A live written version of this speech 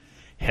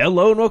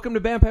Hello and welcome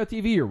to Pow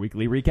TV, your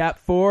weekly recap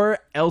for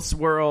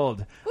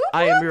Elseworlds.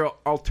 I am your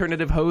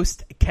alternative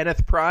host,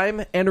 Kenneth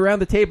Prime, and around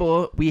the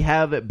table we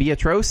have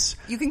Beatrice.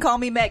 You can call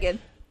me Megan.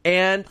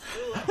 And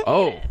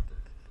oh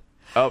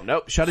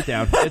no, shut it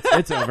down.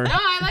 It's over. No,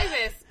 I like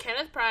this.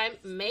 Kenneth Prime,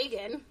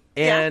 Megan.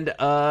 And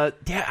what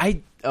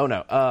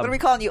are we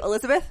calling you,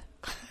 Elizabeth?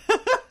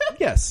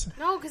 Yes.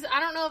 No, because I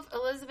don't know if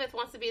Elizabeth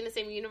wants to be in the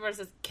same universe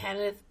as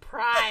Kenneth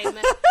Prime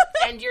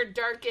and your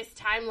darkest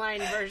timeline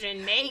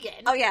version,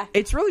 Megan. Oh, yeah.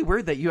 It's really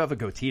weird that you have a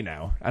goatee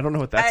now. I don't know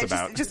what that's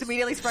about. Just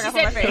immediately sprung She up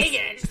on my said face.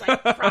 Megan, just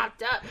like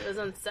propped up. It was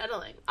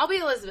unsettling. I'll be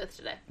Elizabeth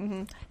today.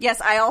 Mm-hmm.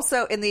 Yes, I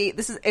also,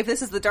 if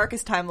this is the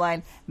darkest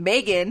timeline,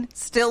 Megan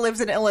still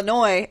lives in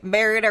Illinois,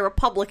 married a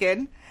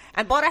Republican,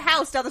 and bought a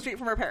house down the street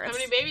from her parents.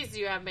 How many babies do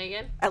you have,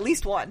 Megan? At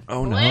least one.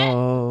 Oh,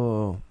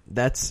 no.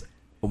 That's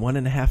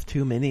 1.5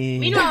 too many.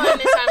 Meanwhile, in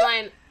this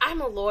timeline,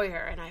 I'm a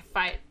lawyer and I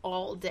fight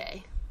all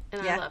day.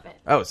 And I love it.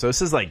 Oh, so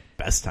this is like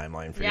best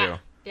timeline for you.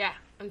 Yeah.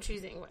 I'm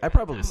choosing. I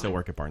probably still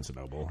work at Barnes &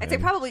 Noble. I'd say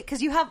probably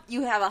because you have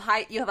a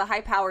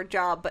high powered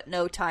job but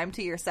no time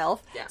to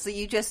yourself. Yeah. So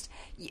you just,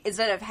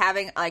 instead of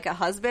having like a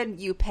husband,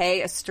 you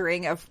pay a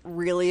string of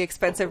really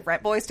expensive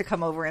rent boys to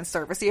come over and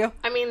service you.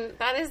 I mean,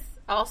 that is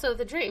also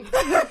the dream.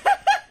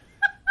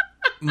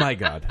 My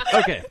God.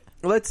 Okay,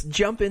 let's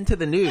jump into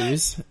the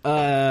news.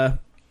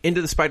 Into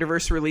the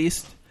Spider-Verse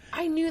released.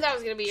 I knew that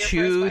was going to be your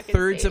first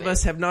fucking 2/3 of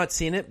us have not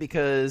seen it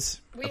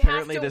because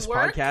apparently this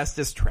podcast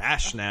is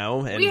trash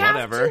now and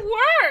whatever. We have to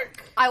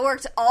work. I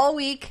worked all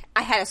week.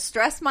 I had a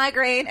stress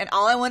migraine, and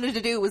all I wanted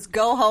to do was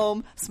go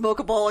home, smoke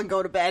a bowl, and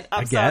go to bed.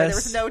 I'm sorry, there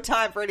was no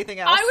time for anything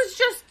else. I was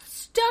just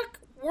stuck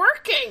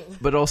working.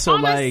 But also,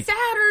 on a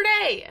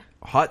Saturday.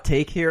 Hot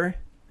take here: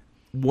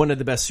 one of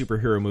the best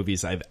superhero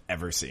movies I've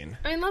ever seen.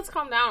 I mean, let's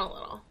calm down a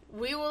little.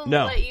 We will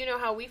let you know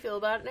how we feel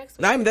about it next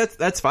week. I mean,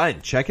 that's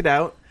fine. Check it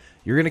out.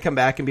 You're going to come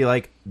back and be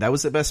like, that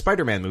was the best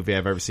Spider-Man movie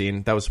I've ever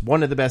seen. That was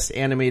one of the best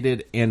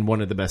animated and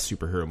one of the best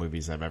superhero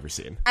movies I've ever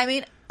seen. I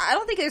mean, I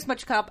don't think there's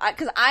much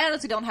because I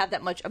honestly don't have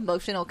that much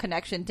emotional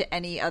connection to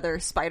any other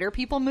Spider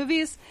People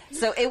movies.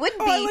 So it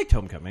wouldn't be. I liked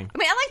Homecoming. I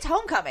mean, I liked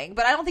Homecoming,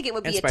 but I don't think it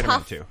would be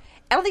Spider-Man 2.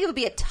 I don't think it would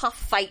be a tough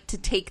fight to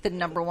take the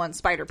 #1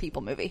 Spider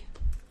People movie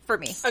for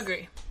me.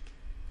 Agree.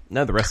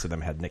 No, the rest of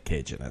them had Nick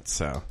Cage in it,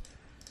 so.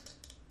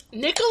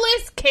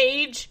 Nicolas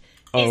Cage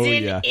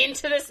is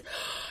into this.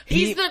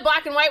 He's the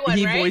black and white one,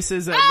 he right? He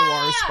voices a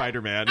noir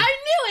Spider-Man. I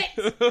knew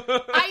it!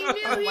 I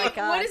knew my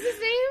God. What is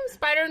his name?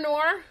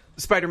 Spider-Noir?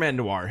 Spider-Man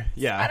Noir,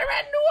 yeah.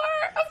 Spider-Man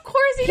Noir! Of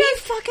course he does.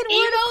 Fucking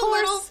Emo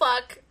little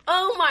fuck.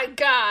 Oh my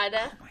God.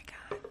 Oh my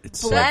God. It's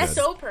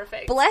so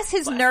perfect. Bless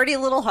his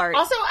nerdy little heart.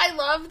 Also, I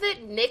love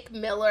that Nick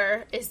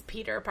Miller is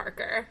Peter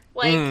Parker.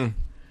 Like...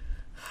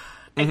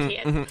 I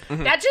can't.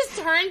 That just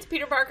turns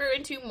Peter Parker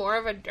into more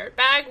of a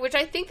dirtbag, which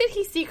I think that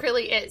he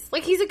secretly is.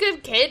 Like, he's a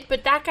good kid,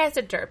 but that guy's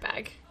a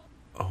dirtbag.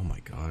 Oh my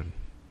God.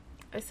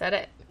 I said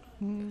it.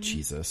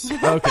 Jesus.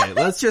 Okay,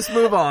 let's just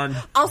move on.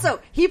 Also,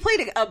 he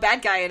played a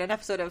bad guy in an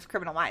episode of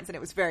Criminal Minds, and it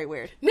was very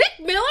weird. Nick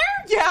Miller?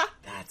 Yeah.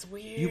 That's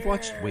weird. You've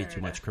watched way too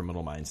much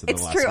Criminal Minds in the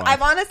last It's true. month.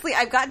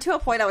 I've gotten to a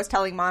point I was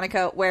telling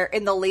Monica where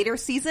in the later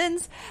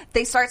seasons,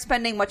 they start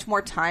spending much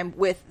more time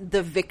with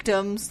the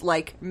victims,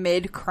 like,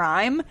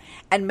 mid-crime,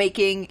 and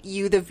making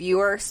you, the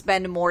viewer,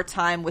 spend more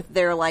time with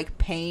their, like,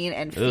 pain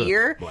and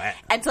fear. Ugh,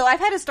 and so I've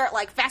had to start,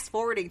 like,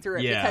 fast-forwarding through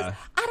it because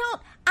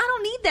I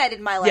don't need that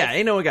in my life. Yeah,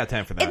 ain't no one got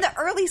time for that. In the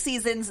early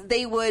seasons,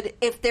 they would,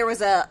 if there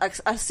was a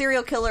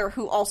serial killer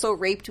who also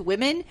raped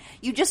women,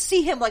 you just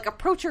see him, like,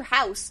 approach your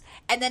house,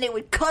 and then it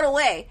would cut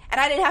away, and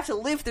I didn't have to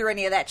live through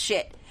any of that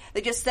shit.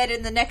 They just said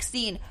in the next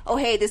scene, oh,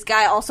 hey, this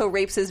guy also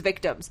rapes his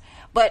victims.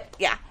 But,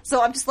 yeah,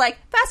 so I'm just like,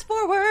 fast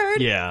forward.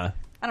 Yeah.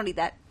 I don't need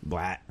that.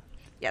 Blat.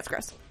 Yeah, it's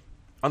gross.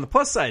 On the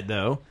plus side,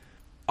 though,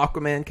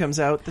 Aquaman comes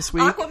out this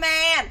week.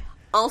 Aquaman!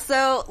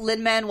 Also,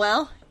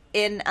 Lin-Manuel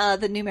in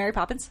the new Mary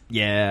Poppins.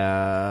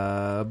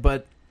 Yeah,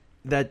 but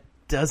that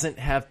doesn't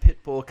have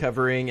Pitbull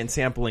covering and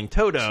sampling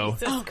Toto.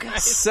 Oh, God.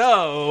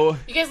 So...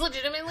 You guys,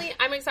 legitimately,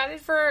 I'm excited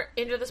for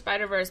Into the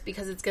Spider-Verse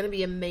because it's going to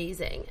be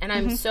amazing. And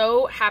I'm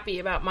so happy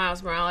about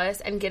Miles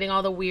Morales and getting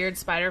all the weird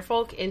spider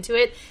folk into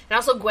it. And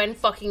also Gwen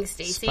fucking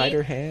Stacy.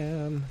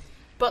 Spider-Ham.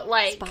 But,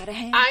 like,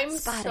 Spider-Ham. I'm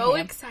Spider-Ham. so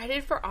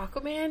excited for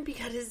Aquaman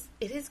because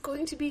it is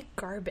going to be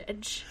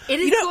garbage.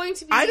 It is going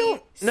to be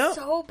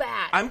so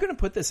bad. I'm going to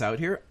put this out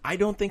here. I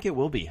don't think it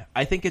will be.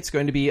 I think it's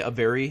going to be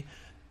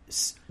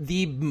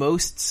the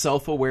most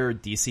self-aware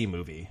DC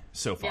movie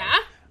so far. Yeah?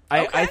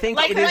 I think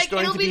it is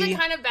going it'll to be the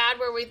kind of bad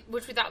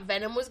which we thought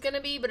Venom was going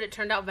to be, but it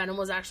turned out Venom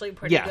was actually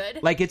pretty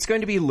good. Like, it's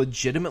going to be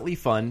legitimately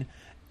fun.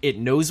 It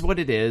knows what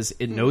it is.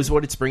 It knows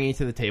what it's bringing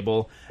to the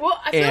table.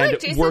 Well, I feel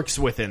and like works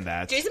within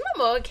that. Jason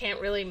Momoa can't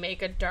really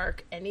make a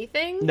dark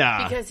anything.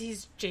 Nah. Because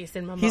he's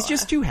Jason Momoa. He's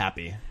just too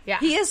happy. Yeah.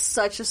 He is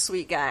such a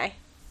sweet guy.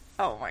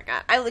 Oh my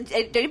God.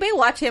 Did anybody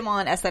watch him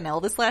on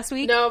SNL this last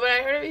week? No, but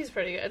I heard he's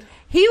pretty good.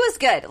 He was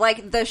good.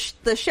 Like, the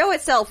show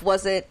itself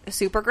wasn't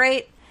super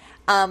great.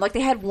 Like,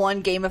 they had one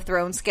Game of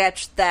Thrones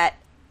sketch that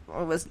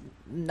was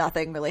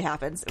nothing really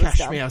happens. It was Cash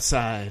dumb. me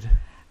outside.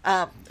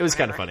 It was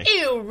kind of funny.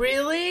 Ew,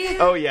 really?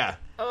 Oh, yeah.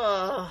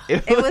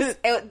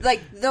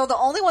 The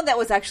only one that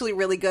was actually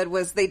really good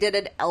was they did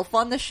an Elf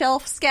on the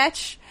Shelf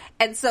sketch.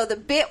 And so the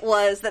bit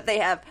was that they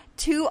have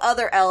two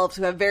other elves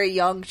who have very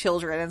young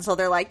children. And so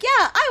they're like, yeah,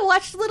 I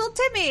watched Little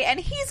Timmy and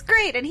he's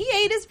great and he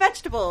ate his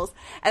vegetables.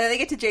 And then they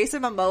get to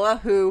Jason Momoa,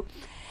 who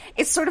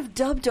is sort of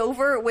dubbed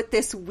over with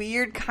this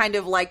weird kind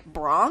of like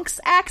Bronx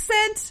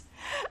accent.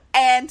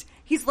 And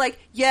he's like,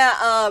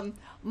 yeah,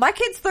 my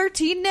kid's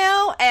 13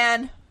 now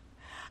and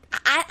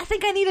I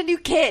think I need a new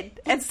kid.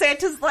 And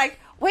Santa's like,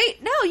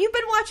 wait, no, you've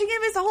been watching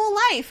him his whole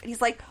life. And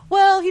he's like,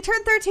 well, he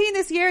turned 13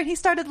 this year and he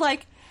started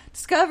like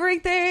discovering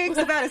things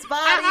about his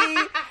body.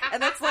 And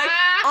that's like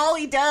all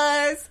he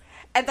does.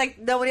 And like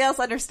nobody else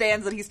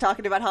understands that he's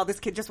talking about how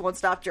this kid just won't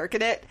stop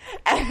jerking it.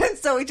 And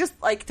so he just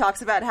like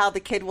talks about how the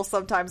kid will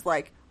sometimes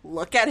like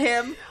look at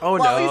him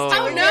while he's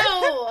doing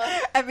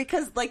it. And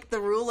because like the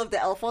rule of the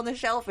Elf on the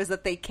Shelf is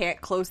that they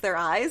can't close their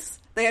eyes.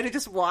 They had to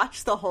just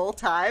watch the whole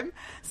time.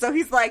 So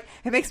he's like,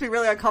 it makes me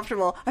really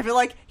uncomfortable. I feel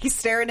like he's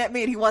staring at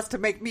me and he wants to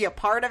make me a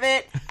part of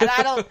it. And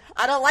I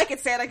don't like it,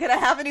 Santa. Can I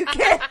have a new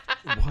kid?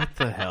 What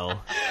the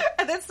hell?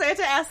 And then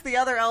Santa asks the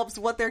other elves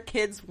what their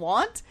kids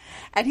want.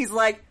 And he's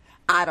like,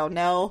 I don't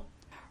know.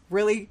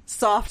 Really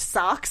soft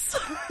socks.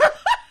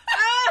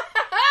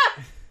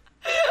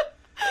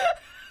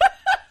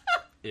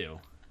 Ew.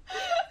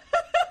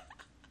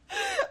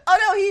 Oh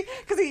no,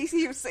 because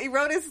he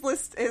wrote his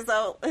list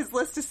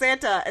to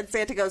Santa, and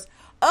Santa goes,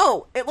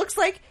 "Oh, it looks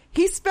like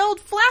he spelled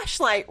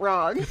flashlight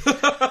wrong."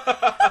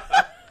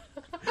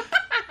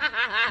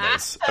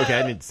 Nice. Okay,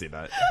 I need to see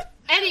that.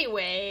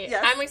 Anyway,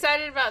 yes. I'm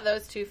excited about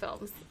those two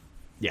films.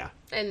 Yeah.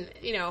 And,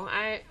 you know,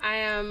 I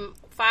am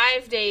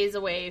 5 days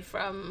away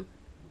from,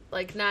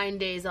 like, 9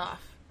 days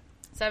off.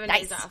 7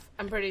 Nice. days off.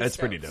 I'm pretty That's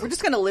stoked. pretty dope. We're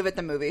just gonna live at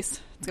the movies.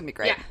 It's gonna be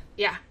great.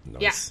 Yeah.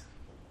 Nice.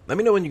 Let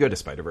me know when you go to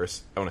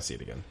Spider-Verse. I want to see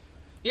it again.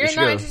 You're should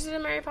not go. interested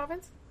in Mary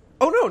Poppins?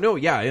 Oh, no,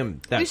 yeah, I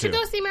am. That We too. should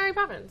go see Mary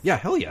Poppins. Yeah,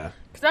 hell yeah.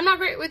 Because I'm not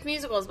great with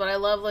musicals, but I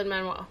love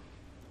Lin-Manuel.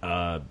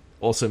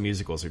 Also,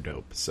 musicals are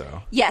dope,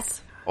 so.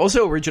 Yes.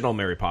 Also, original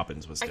Mary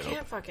Poppins was I dope.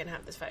 can't fucking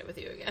have this fight with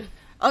you again.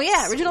 Oh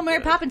yeah, So original Mary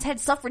good. Poppins had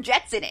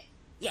suffragettes in it.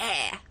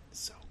 Yeah.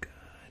 So good.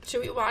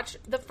 Should we watch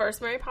the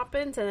first Mary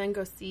Poppins and then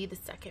go see the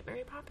second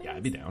Mary Poppins? Yeah,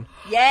 I'd be down.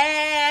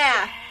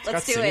 Yeah. It's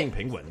Let's got do singing it.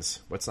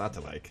 penguins. What's not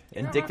to like?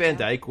 And don't Dick have Van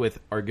to. Dyke with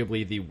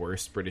arguably the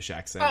worst British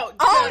accent. Oh,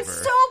 it's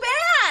ever. so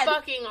bad.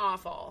 Fucking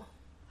awful.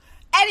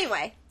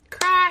 Anyway,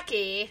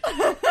 Cracky.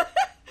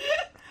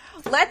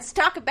 let's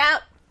talk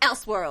about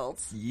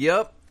Elseworlds.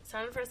 Yep.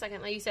 Sounded for a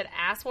second like you said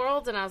Ass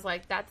Worlds, and I was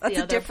like, that's That's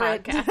the a other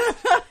different.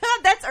 podcast.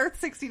 That's Earth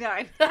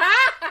 69. Nice.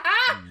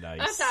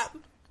 That's up.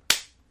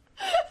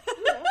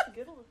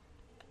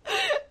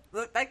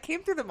 Look, that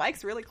came through the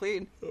mics really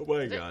clean. Oh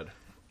my god.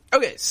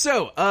 Okay,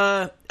 so,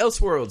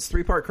 Elseworlds,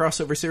 3-part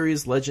crossover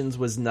series, Legends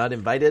was not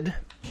invited.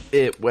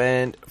 It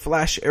went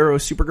Flash, Arrow,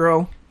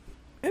 Supergirl.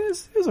 It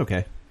was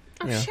okay.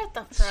 Oh, Yeah. shut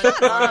the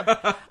fuck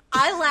up.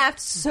 I laughed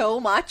so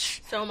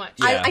much. So much.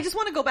 Yeah. I just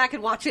want to go back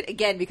and watch it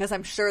again because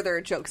I'm sure there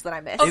are jokes that I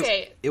missed.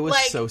 Okay. It was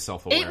like, so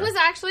self-aware. It was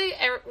actually,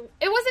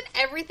 it wasn't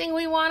everything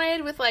we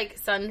wanted with, like,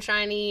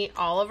 Sunshiny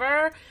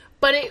Oliver,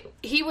 but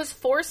he was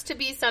forced to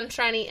be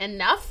sunshiny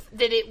enough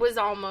that it was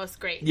almost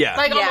great. Yeah.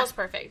 Like, Yeah. almost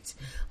perfect.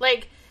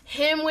 Like,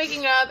 him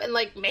waking up and,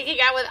 like, making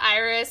out with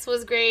Iris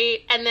was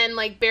great, and then,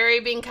 like, Barry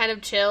being kind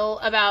of chill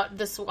about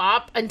the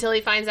swap until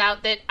he finds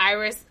out that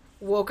Iris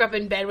woke up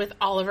in bed with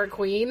Oliver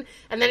Queen,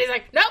 and then he's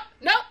like, nope,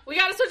 we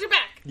gotta switch it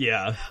back.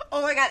 Yeah.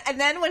 Oh my god. And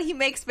then when he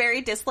makes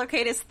Barry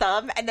dislocate his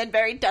thumb and then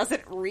Barry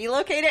doesn't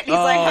relocate it, he's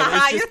like,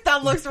 haha, it's your just-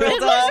 thumb looks real It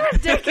dumb. looks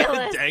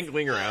ridiculous.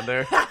 Dangling around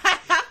there.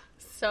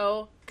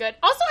 So good.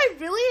 Also, I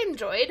really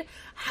enjoyed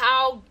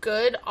how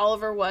good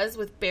Oliver was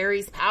with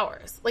Barry's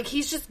powers. Like,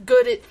 he's just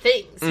good at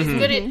things. He's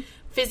good at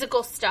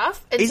physical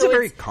stuff. And He's so a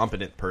very it's,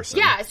 competent person.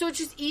 yeah, so it's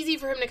just easy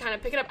for him to kind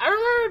of pick it up. I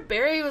remember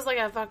Barry was like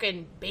a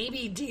fucking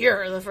baby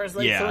deer the first,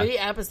 like, Yeah. 3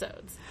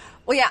 episodes.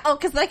 Well, yeah. Oh,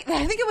 because like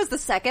I think it was the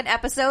second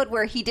episode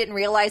where he didn't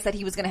realize that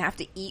he was going to have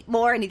to eat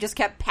more, and he just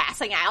kept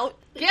passing out.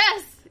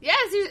 Yes.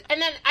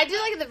 And then I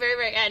did like at the very,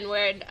 very end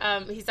where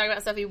he's talking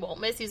about stuff he won't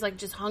miss. He's like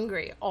just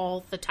hungry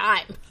all the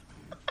time.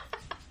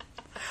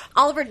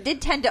 Oliver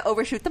did tend to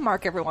overshoot the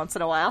mark every once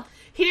in a while.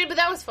 He did, but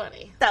that was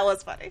funny. That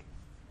was funny.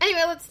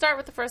 Anyway, let's start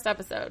with the first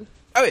episode.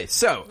 Okay,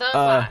 so, The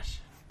Flash.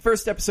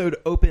 first episode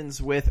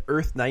opens with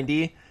Earth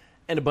 90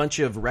 and a bunch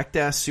of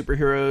wrecked-ass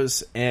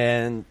superheroes,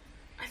 and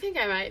I think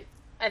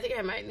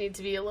I might need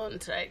to be alone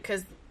tonight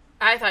because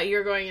I thought you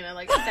were going in a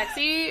like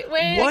sexy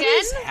way. What again.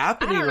 is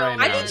happening I don't know, right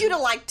man. now? I need you to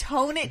like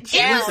tone it It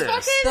down. was Jesus.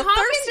 fucking The Hawk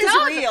thirst and is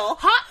Dog. real.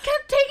 Hawk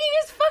kept taking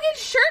his fucking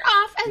shirt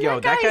off, and Yo,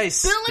 that that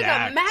guy's built like a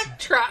stacked. Mack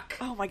truck.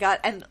 Oh my god!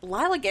 And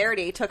Lila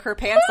Garrity took her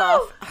pants Woo!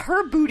 off.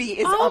 Her booty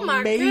is Oh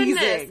my amazing.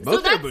 goodness!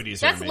 Both their that's,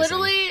 booties are that's amazing.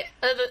 literally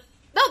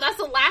no. That's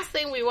the last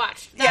thing we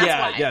watched. That's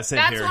Yeah, why. yeah, same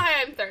that's here.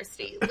 why I'm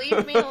thirsty.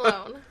 Leave me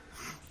alone.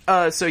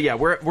 So yeah,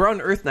 we're on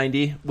Earth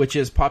 90, which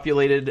is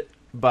populated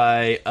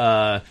by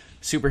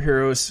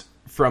superheroes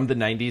from the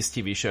 90s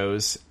TV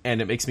shows,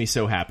 and it makes me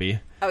so happy.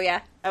 Oh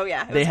yeah.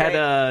 It They was had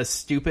great. a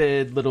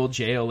stupid little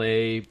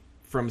JLA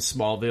from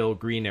Smallville,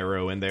 Green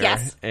Arrow in there.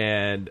 Yes.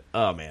 And,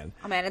 oh man.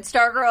 Oh man, and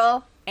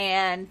Stargirl,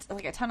 and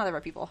like a ton of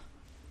other people.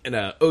 And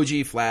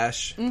OG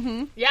Flash.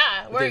 Mm-hmm.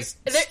 Yeah. With his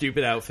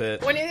stupid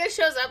outfit. When he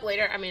shows up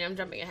later, I mean, I'm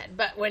jumping ahead,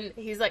 but when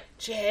he's like,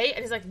 Jay,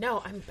 and he's like,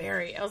 no, I'm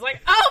Barry. I was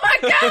like, oh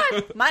my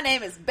God! My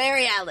name is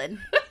Barry Allen.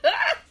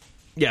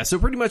 Yeah, so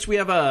pretty much we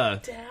have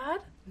Dad?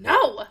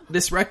 No!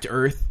 this wrecked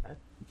Earth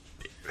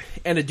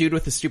and a dude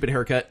with a stupid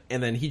haircut,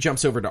 and then he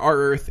jumps over to our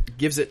Earth,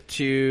 gives it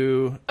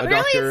to a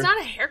Apparently doctor. it's not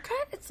a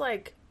haircut, it's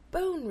like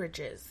bone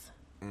ridges.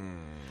 Yeah,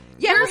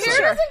 Your for hair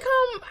sure. doesn't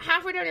come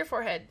halfway down your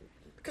forehead.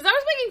 Because I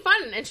was making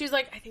fun, and she's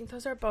like, I think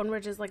those are bone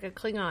ridges like a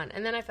Klingon.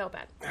 And then I felt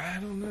bad.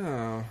 I don't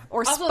know.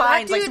 Or Also,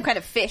 spines, that like dude- some kind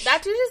of fish.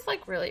 That dude is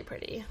like really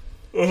pretty.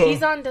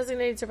 He's on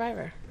Designated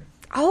Survivor.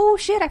 Oh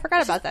shit, I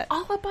forgot about that.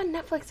 All up on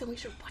Netflix, and we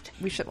should watch it.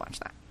 We should watch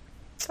that.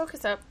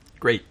 Focus up.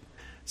 Great.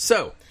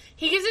 So,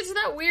 He gives it to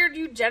that weird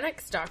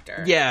eugenics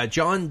doctor. yeah,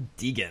 John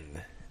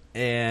Deegan.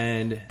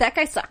 And, That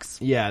guy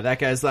sucks. yeah, that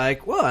guy's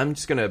like, well, I'm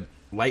just going to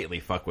lightly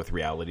fuck with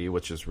reality,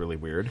 which is really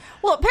weird.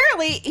 Well,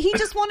 apparently he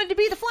just wanted to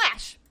be the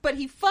Flash, but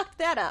he fucked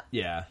that up.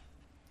 Yeah.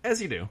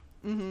 As you do.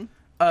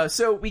 Mm-hmm.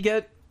 So we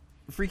get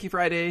Freaky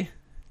Friday,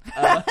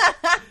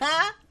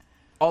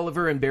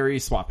 Oliver and Barry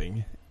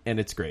swapping, and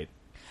it's great.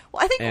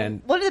 Well, I think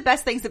And- one of the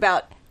best things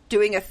about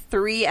doing a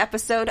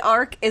 3-episode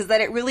arc is that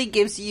it really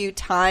gives you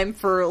time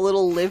for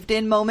little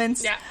lived-in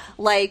moments. Yeah.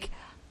 Like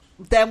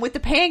them with the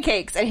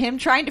pancakes and him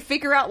trying to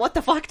figure out what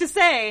the fuck to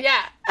say.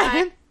 Yeah.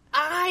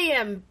 I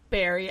am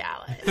Barry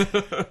Allen.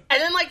 And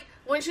then, like,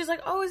 when she's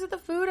like, oh, is it the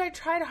food? I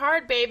tried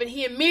hard, babe. And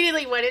he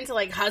immediately went into,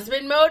 like,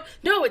 husband mode.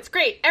 No, it's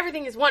great.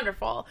 Everything is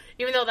wonderful.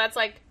 Even though that's,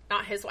 like,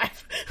 not his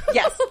wife.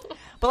 Yes.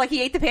 But, like,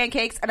 he ate the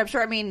pancakes, and I'm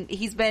sure, I mean,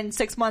 he's been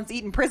 6 months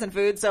eating prison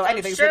food, so I'm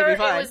anything's sure gonna be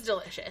fine. it was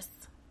delicious.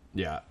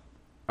 Yeah.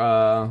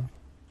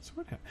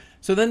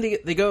 So then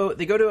they go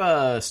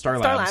to Star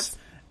Labs,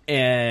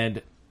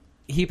 and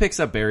he picks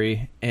up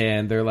Barry,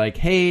 and they're like,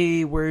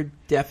 "Hey, we're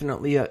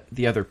definitely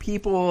the other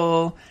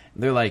people."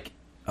 And they're like,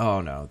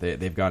 "Oh no,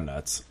 they've gone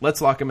nuts. Let's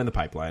lock them in the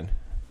pipipeline."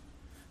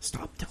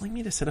 Stop telling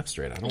me to sit up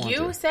straight. I don't want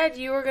to. You said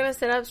you were going to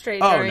sit up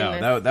straight Oh during no,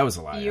 this. that was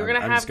a lie. You're going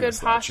to I'm have just gonna good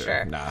slouch here.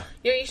 posture. Nah.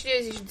 You know what you should do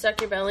is you should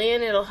suck your belly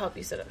in. It'll help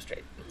you sit up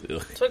straight.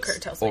 Ugh. That's what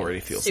Kurt tells me. Already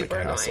feels super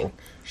like a annoying. hassle.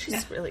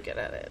 She's really good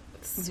at it.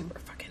 It's super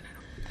fucking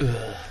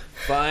annoying.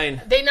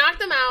 Fine. They knock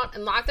them out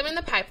and lock them in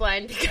the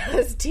pipeline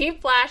because Team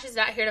Flash is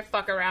not here to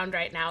fuck around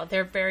right now.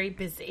 They're very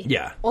busy.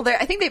 Yeah. Well,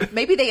 I think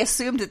maybe they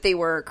assumed that they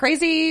were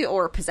crazy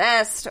or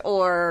possessed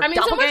or I mean,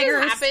 so much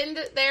doppelgangers. has happened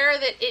there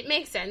that it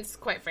makes sense,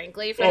 quite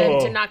frankly, for them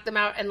to knock them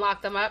out and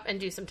lock them up and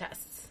do some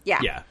tests. Yeah.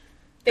 Yeah.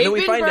 They've then we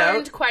been find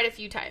burned out quite a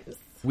few times.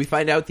 we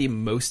find out the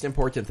most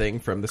important thing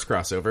from this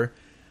crossover: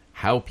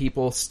 how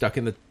people stuck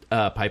in the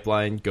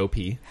pipeline go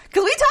pee.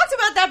 Because we talked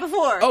about that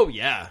before. Oh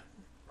yeah.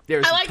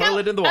 There's a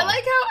toilet in the wall. I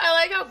like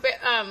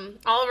how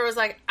Oliver was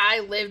like, I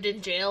lived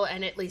in jail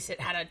and at least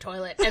it had a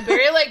toilet. And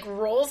Barry like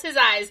rolls his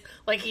eyes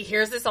like he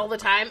hears this all the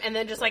time and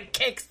then just like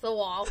kicks the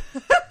wall.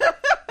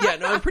 Yeah,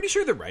 no, I'm pretty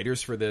sure the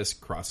writers for this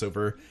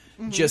crossover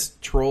just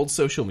trolled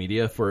social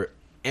media for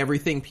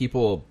everything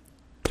people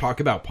talk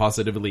about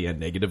positively and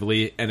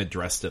negatively and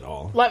addressed it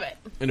all. Love it.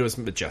 And it was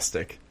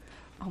majestic.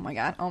 Oh my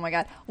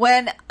god.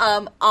 When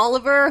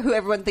Oliver, who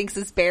everyone thinks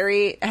is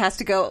Barry, has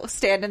to go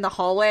stand in the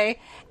hallway,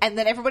 and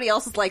then everybody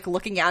else is like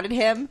looking out at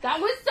him.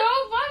 That was so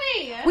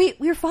funny.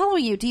 We're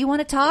following you. Do you want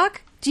to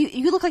talk?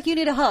 You look like you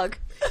need a hug.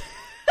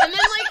 And then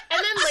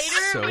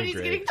later So when he's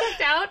great. getting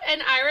checked out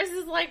and Iris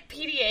is like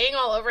PDAing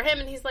all over him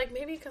and he's like,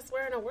 maybe because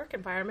we're in a work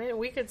environment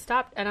we could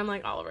stop. And I'm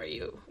like, Oliver,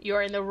 you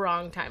are in the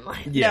wrong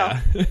timeline.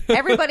 Yeah. No.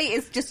 Everybody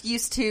is just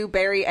used to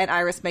Barry and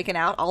Iris making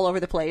out all over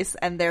the place,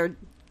 and they're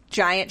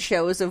giant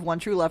shows of one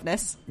true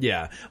loveness.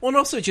 Yeah. Well, and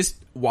also just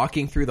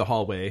walking through the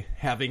hallway,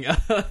 having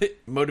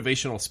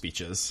motivational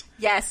speeches.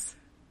 Yes.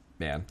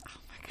 Man.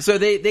 So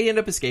they end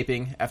up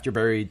escaping after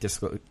Barry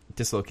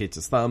dislocates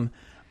his thumb.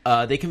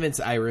 They convince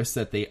Iris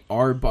that they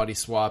are body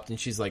swapped, and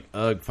she's like,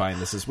 ugh, fine,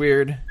 this is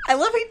weird. I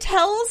love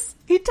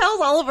he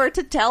tells Oliver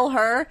to tell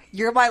her,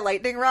 you're my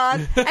lightning rod,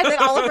 and then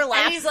Oliver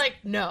laughs. And he's like,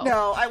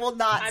 no, I will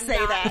not I'm say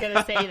not that.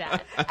 gonna say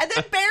that. And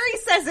then Barry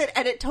says it,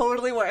 and it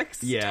totally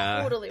works.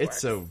 Yeah. Totally It's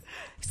works. so...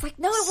 It's like,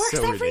 no, it works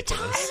So every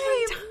ridiculous.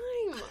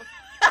 time.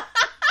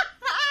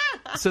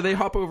 So they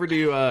hop over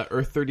to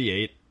Earth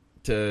 38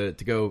 to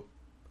go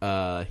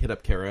hit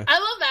up Kara. I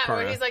love that Kara.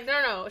 where he's like,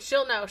 no,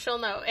 she'll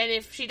know. And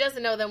if she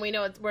doesn't know, then we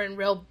know we're in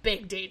real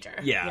big danger.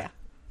 Yeah.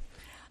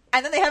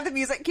 And then they have the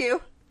music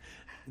cue.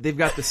 They've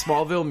got the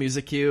Smallville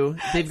music cue.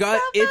 They've got...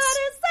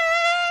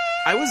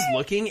 I was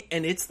looking,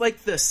 and it's like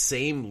the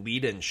same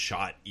lead-in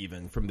shot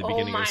even from the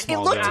beginning my of God. It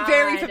Smallville. looked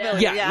very familiar.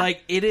 Yeah,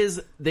 like it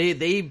is.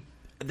 They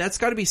that's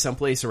got to be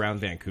someplace around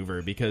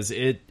Vancouver because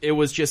it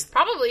was just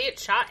Probably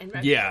it's shot in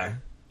Vancouver.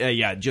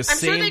 yeah, just I'm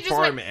same sure they just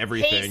farm, went,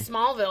 everything. hey,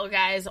 Smallville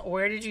guys,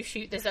 where did you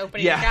shoot this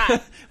opening Yeah,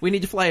 shot? we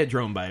need to fly a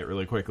drone by it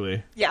really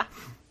quickly. Yeah.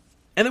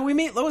 And then we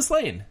meet Lois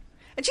Lane.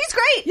 And she's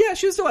great. Yeah,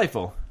 she was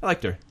delightful. I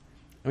liked her. And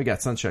we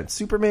got Sunshine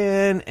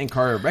Superman, and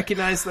Kara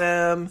recognized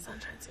them.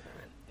 Sunshine Superman.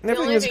 And The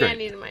everything only was thing I great.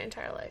 need in my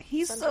entire life.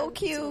 He's so Sunshine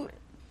cute. Superman.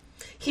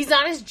 He's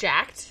not as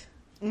jacked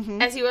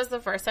as he was the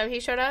first time he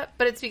showed up,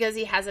 but it's because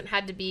he hasn't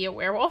had to be a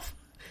werewolf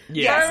for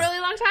a really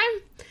long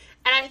time.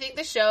 And I think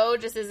the show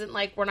just isn't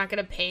like, we're not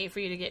going to pay for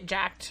you to get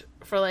jacked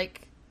for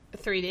like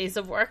 3 days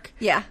of work.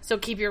 Yeah. So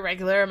keep your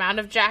regular amount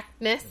of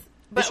jackedness.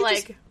 But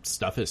like,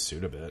 stuff his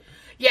suit a bit.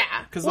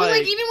 Yeah. Well,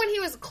 like even when he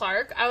was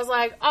Clark, I was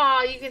like,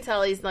 oh, you can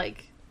tell he's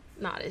like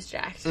not as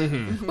jacked.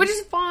 Which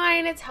is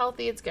fine. It's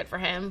healthy. It's good for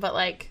him. But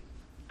like,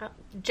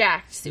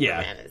 jacked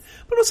Superman is.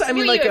 But also, I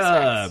mean, like,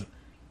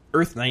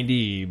 Earth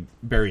 90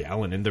 Barry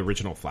Allen in the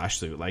original Flash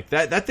suit, like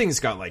that thing's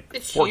got like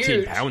it's 14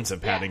 huge. pounds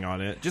of padding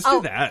on it. Just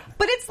do that.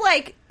 But it's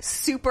like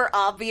super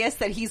obvious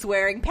that he's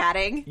wearing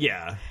padding.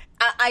 Yeah.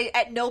 I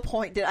at no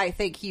point did I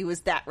think he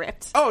was that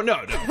ripped. Oh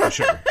no,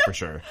 for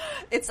sure.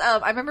 It's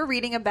I remember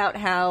reading about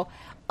how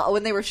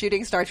when they were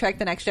shooting Star Trek: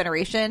 The Next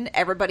Generation,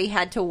 everybody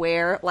had to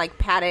wear like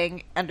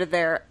padding under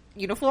their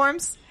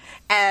uniforms,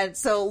 and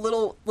so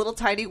little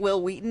tiny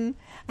Will Wheaton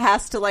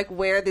has to like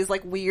wear these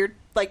like weird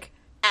like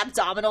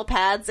abdominal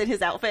pads in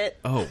his outfit.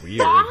 Oh, weird.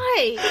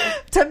 Why?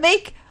 To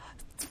make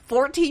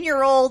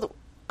 14-year-old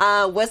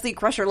Wesley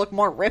Crusher look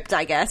more ripped,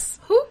 I guess.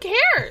 Who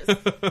cares?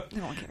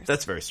 No one cares.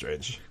 That's very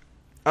strange.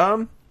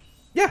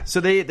 Yeah, so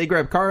they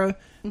grab Kara,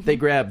 they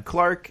grab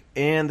Clark,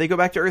 and they go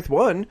back to Earth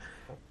 1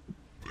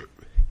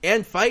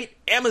 and fight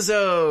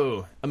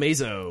Amazo.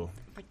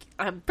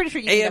 I'm pretty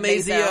sure you mean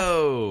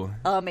Amazo.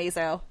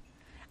 Amazo.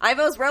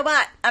 Ivo's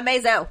robot.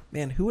 Amazo.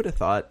 Man, who would have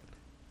thought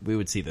we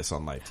would see this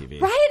on live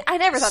TV? Right? I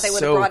never thought they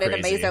would have brought in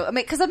crazy. Amazo. I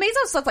mean, because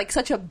Amazo's like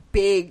such a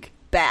big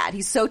bad.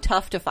 He's so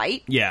tough to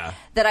fight. Yeah.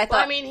 That I thought.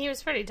 Well, I mean, he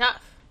was pretty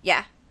tough.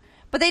 Yeah.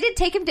 But they did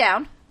take him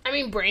down. I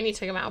mean, Brainy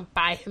took him out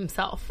by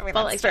himself. I mean,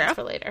 but like true. that's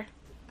for later.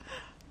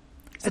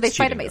 So they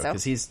fight Amazo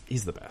because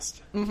he's the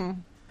best.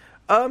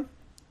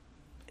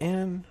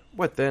 And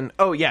what then?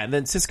 Oh yeah, and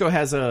then Cisco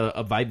has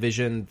a vibe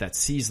vision that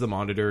sees the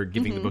monitor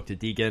giving the book to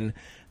Deegan.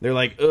 They're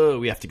like, oh,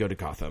 we have to go to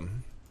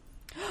Gotham,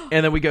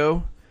 and then we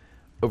go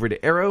over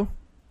to Arrow.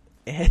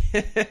 And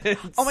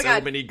oh my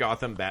God. Many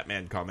Gotham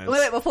Batman comments.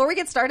 Wait, before we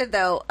get started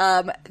though,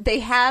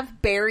 they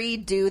have Barry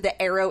do the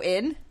Arrow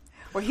in.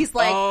 Where he's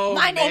like,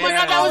 my name is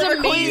that was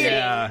amazing.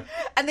 Yeah.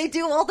 And they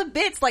do all the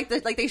bits, like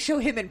they show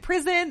him in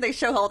prison, they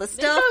show all the They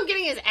stuff. show him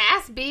getting his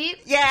ass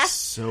beat. Yeah.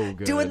 So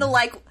good. Doing the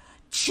like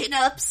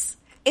chin-ups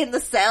in the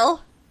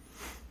cell.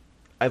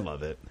 I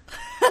love it.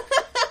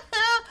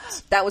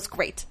 That was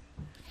great.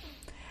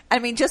 I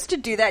mean, just to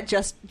do that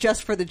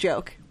just for the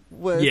joke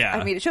was,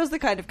 I mean, it shows the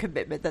kind of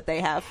commitment that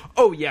they have.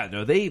 Oh yeah,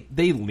 no, they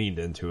leaned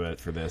into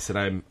it for this,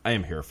 and I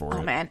am here for it.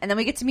 Oh man. And then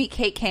we get to meet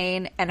Kate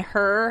Kane, and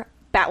her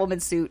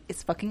Batwoman suit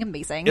is fucking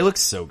amazing. It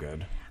looks so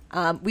good.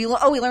 We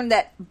learned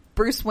that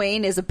Bruce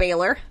Wayne is a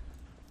bailer.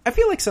 I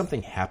feel like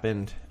something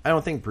happened. I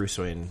don't think Bruce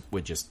Wayne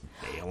would just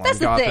bail on Gotham. That's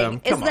the thing,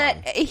 Come is on.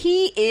 that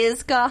he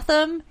is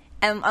Gotham,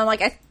 and I'm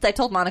like, I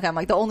told Monica, I'm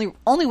like, the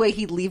only way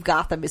he'd leave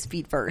Gotham is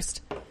feet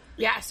first.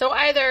 Yeah, so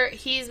either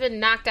he's been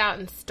knocked out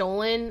and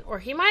stolen, or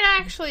he might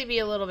actually be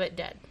a little bit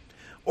dead.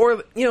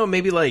 Or,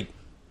 maybe like,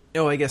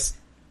 I guess,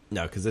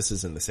 no, because this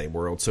is in the same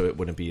world, so it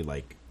wouldn't be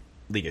like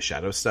League of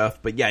Shadows stuff.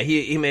 But yeah,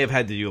 he may have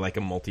had to do like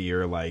a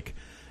multi-year, like,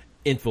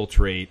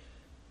 infiltrate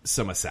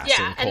some assassin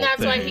Yeah, and cult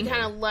that's why thing. he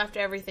kind of left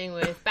everything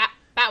with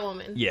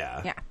Batwoman.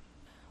 Yeah. Yeah.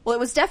 Well, it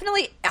was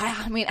definitely,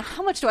 I mean,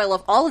 how much do I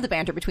love all of the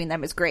banter between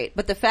them is great,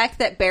 but the fact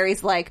that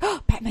Barry's like,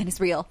 oh, Batman is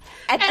real.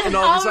 And Oliver's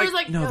Oliver's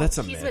like, like, no, that's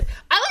a he's myth.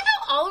 I like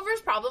how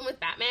Oliver's problem with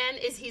Batman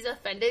is he's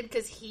offended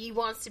because he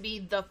wants to be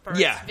the first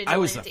vigilante. I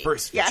was the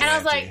first vigilante. And I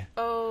was like,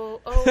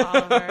 oh,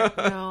 Oliver,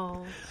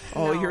 no.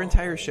 Oh, no. your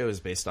entire show is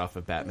based off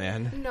of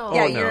Batman. No.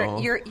 Yeah, no.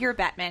 you're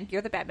Batman.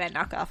 You're the Batman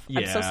knockoff.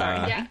 I'm so Yeah.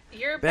 sorry. Yeah,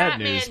 you're Bad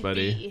Batman news,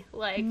 buddy. B.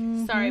 Like,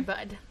 sorry,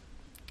 bud.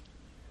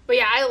 But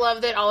yeah, I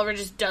love that Oliver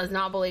just does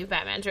not believe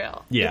Batman's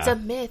real. Yeah. It's a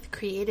myth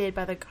created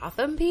by the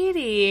Gotham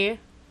PD.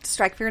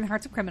 Strike fear in the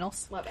hearts of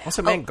criminals. Love it.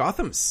 Also, man,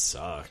 Gotham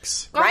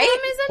sucks. Gotham Right?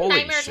 is a Holy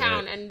nightmare shit.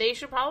 town, and they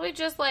should probably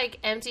just, like,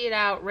 empty it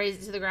out,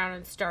 raise it to the ground,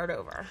 and start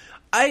over.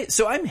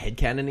 So I'm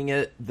headcanoning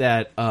it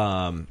that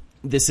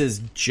this is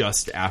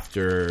just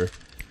after...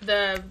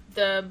 The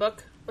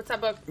book? What's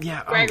that book?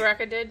 Yeah, Greg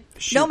Rucka did?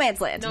 Shoot. No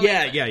Man's Land. No.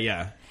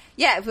 Yeah.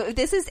 Yeah, if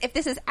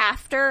this is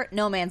after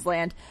No Man's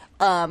Land,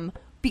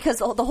 because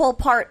the whole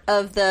part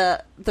of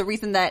the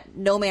reason that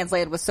No Man's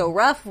Land was so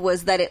rough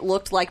was that it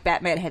looked like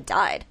Batman had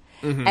died.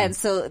 And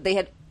so they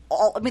had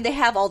they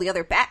have all the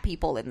other Bat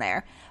people in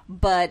there,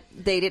 but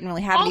they didn't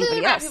really have All the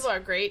anybody other else. Bat people are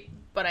great,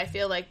 but I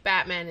feel like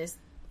Batman is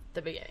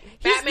the beginning.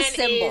 He's Batman the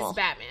symbol. is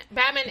Batman.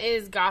 Batman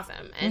is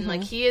Gotham, and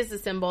like he is the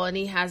symbol, and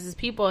he has his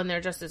people, and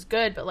they're just as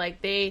good. But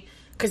like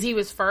because he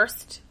was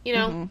first,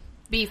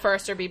 be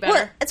first or be better.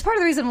 Well, it's part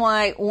of the reason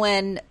why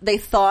when they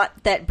thought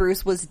that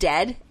Bruce was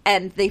dead,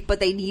 but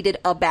they needed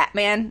a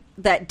Batman,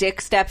 that Dick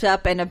stepped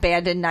up and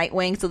abandoned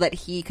Nightwing so that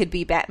he could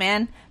be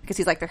Batman, because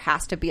he's like, there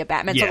has to be a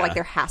Batman, so Yeah. like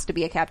there has to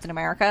be a Captain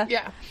America.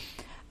 Yeah,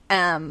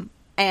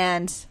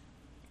 And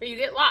or you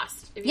get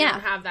lost if you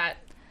don't have that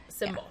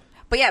symbol.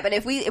 but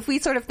if we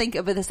sort of think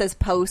of this as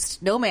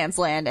post No Man's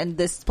Land, and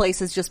this place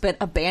has just been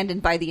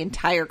abandoned by the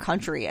entire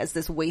country as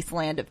this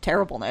wasteland of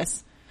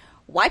terribleness,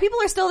 Why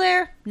people are still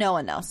there, no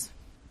one knows.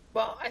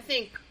 Well, I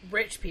think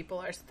rich people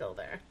are still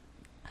there.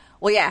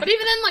 Well, yeah. But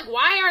even then, like,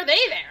 why are they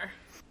there?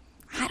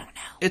 I don't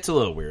know. It's a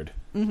little weird.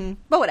 Mm-hmm.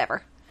 But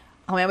whatever.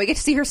 Oh, man, we get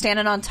to see her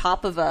standing on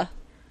top of a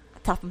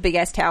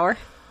big-ass tower.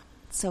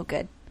 It's so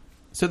good.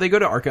 So they go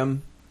to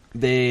Arkham.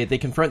 They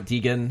confront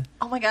Deegan.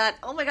 Oh my god.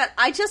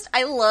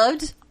 I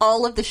loved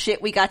all of the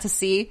shit we got to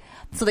see.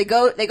 So they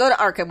go to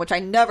Arkham, which I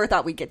never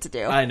thought we'd get to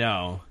do. I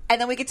know.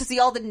 And then we get to see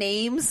all the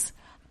names.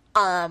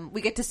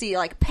 We get to see,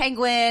 like,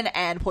 Penguin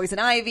and Poison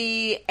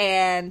Ivy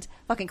and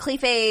fucking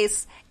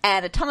Clayface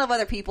and a ton of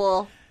other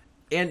people.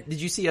 And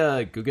did you see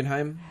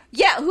Guggenheim?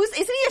 Yeah, isn't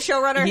he a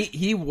showrunner?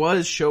 He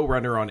was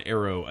showrunner on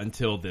Arrow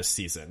until this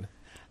season.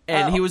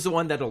 And he was the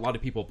one that a lot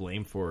of people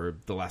blame for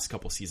the last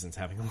couple seasons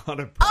having a lot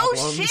of problems.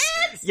 Oh,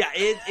 shit! Yeah,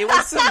 it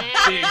was some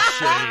big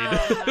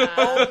shade.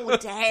 Oh,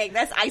 dang.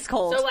 That's ice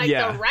cold. So, like,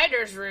 the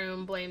writer's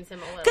room blames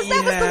him a little. Because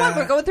that was the one.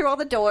 We're going through all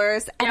the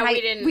doors. And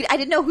Yeah, I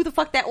didn't know who the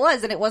fuck that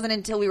was. And it wasn't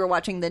until we were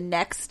watching the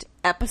next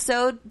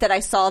episode that I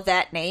saw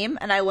that name.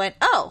 And I went,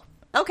 oh,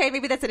 okay,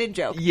 maybe that's an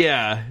in-joke.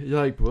 Yeah. You're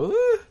like,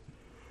 what?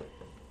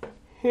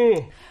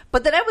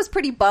 But then I was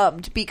pretty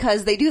bummed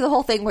because they do the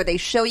whole thing where they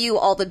show you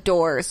all the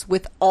doors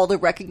with all the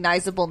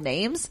recognizable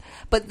names,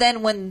 but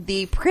then when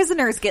the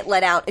prisoners get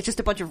let out, it's just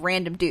a bunch of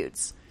random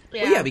dudes.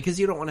 Yeah, Well, yeah, because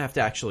you don't want to have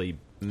to actually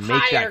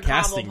make that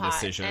casting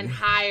decision. And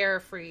hire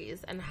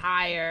Freeze and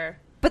hire...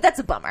 But that's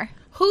a bummer.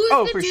 Who's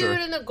the for dude sure.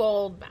 in the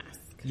gold mask?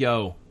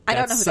 Yo, I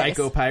don't that know who that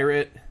Psycho is.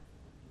 Pirate.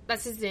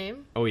 That's his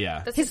name? Oh,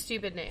 yeah. That's a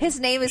stupid name. His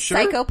name is Sure.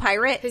 Psycho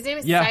Pirate. His name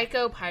is Yeah.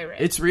 Psycho Pirate.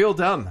 It's real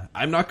dumb.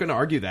 I'm not going to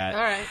argue that.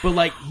 All right. But,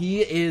 like,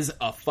 he is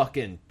a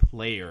fucking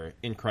player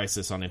in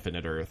Crisis on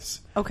Infinite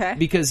Earths. Okay.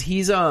 Because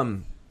he's,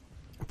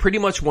 pretty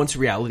much once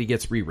reality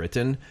gets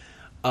rewritten,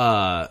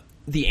 the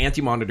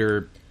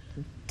Anti-Monitor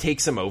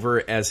takes him over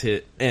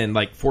and,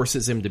 like,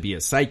 forces him to be a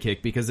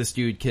sidekick because this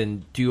dude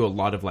can do a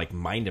lot of, like,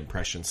 mind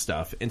impression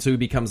stuff. And so he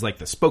becomes, like,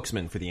 the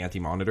spokesman for the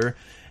Anti-Monitor.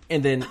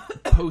 And then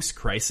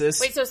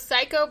post-Crisis... Wait, so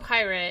Psycho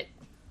Pirate,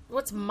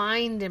 what's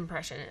mind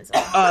impressionism?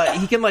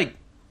 he can, like,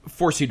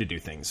 force you to do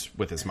things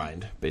with his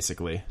mind,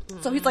 basically.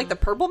 So he's like the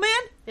Purple Man?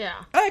 Yeah.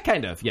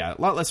 Kind of, yeah.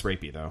 A lot less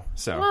rapey, though.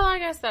 So Well, I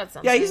guess that's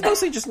something. yeah, he's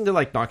mostly just into,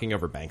 like, knocking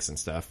over banks and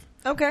stuff.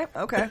 Okay.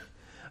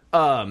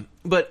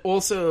 But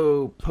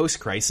also,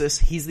 post-Crisis,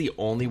 he's the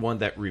only one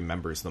that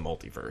remembers the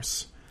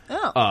multiverse.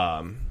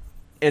 Oh.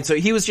 And so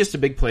he was just a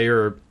big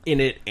player in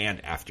it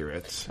and after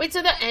it. Wait,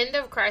 so the end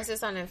of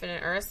Crisis on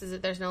Infinite Earths is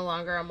that there's no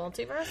longer a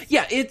multiverse?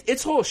 Yeah,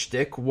 its whole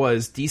shtick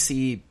was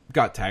DC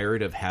got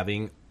tired of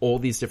having all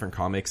these different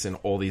comics and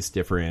all these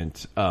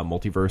different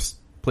multiverse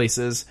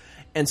places.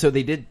 And so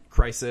they did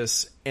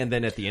Crisis, and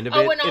then at the end of it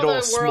all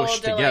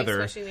smushed together.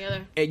 Like, smushing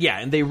together.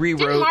 And they rewrote...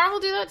 Didn't Marvel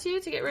do that too,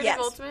 to get rid Yes.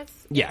 of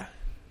Ultimates? Yeah.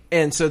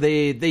 And so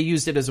they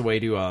used it as a way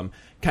to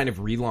kind of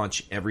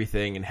relaunch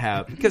everything and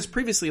have... Because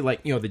previously,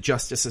 like, you know, the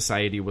Justice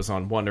Society was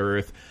on one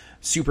Earth,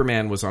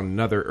 Superman was on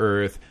another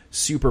Earth,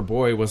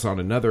 Superboy was on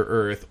another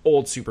Earth,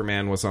 Old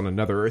Superman was on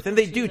another Earth, and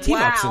they do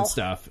team-ups and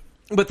stuff.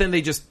 But then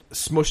they just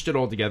smushed it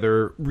all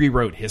together,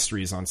 rewrote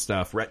histories on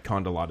stuff,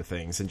 retconned a lot of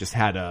things, and just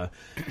had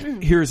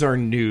here's our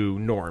new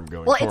norm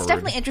going forward. Well, it's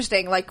definitely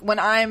interesting. Like,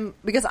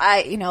 because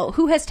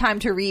who has time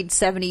to read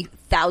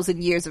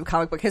 70,000 years of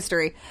comic book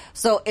history?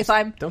 So if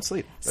I'm... Don't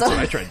sleep. That's what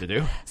I tried to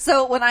do.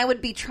 So when I would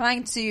be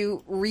trying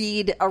to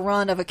read a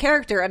run of a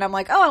character, and I'm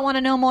like, oh, I want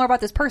to know more about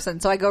this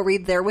person, so I go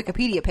read their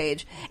Wikipedia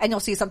page, and you'll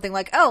see something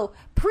like, oh,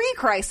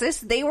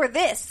 pre-crisis, they were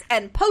this,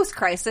 and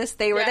post-crisis,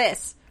 they were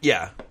this.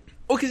 Yeah.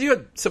 Well, because you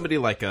had somebody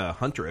like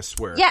Huntress,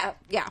 where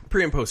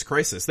pre and post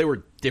crisis they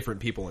were different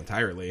people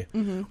entirely,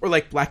 or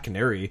like Black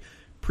Canary.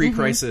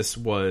 Pre-crisis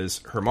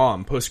was her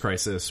mom,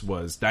 post-crisis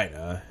was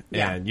Dinah,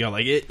 and you know,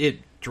 like it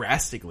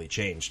drastically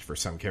changed for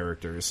some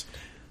characters.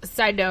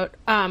 Side note: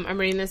 I'm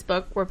reading this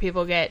book where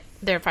people get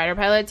their fighter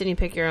pilots, and you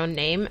pick your own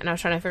name. And I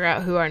was trying to figure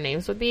out who our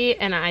names would be,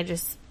 and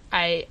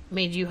I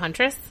made you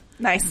Huntress.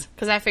 Nice,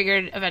 because I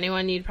figured of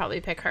anyone you'd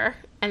probably pick her,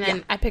 and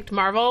then I picked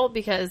Marvel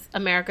because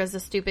America's a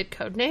stupid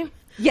code name.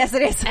 Yes,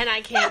 it is. And I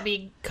can't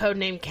be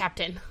codename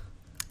Captain.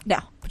 No,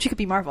 but you could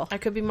be Marvel. I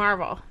could be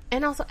Marvel.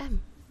 And also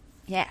M.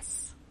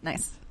 Yes.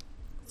 Nice.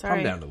 Sorry.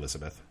 Calm down,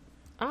 Elizabeth.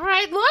 All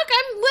right, look,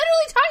 I'm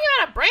literally talking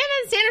about a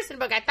Brandon Sanderson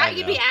book. I thought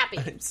you'd be happy.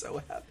 I'm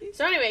so happy.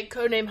 So anyway,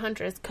 codename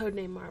Huntress,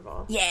 codename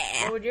Marvel.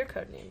 Yeah. What would your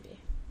codename be?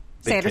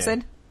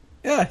 Sanderson.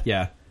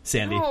 Yeah.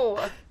 Sandy.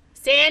 Oh,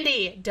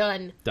 Sandy.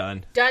 Done.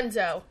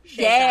 Dunzo.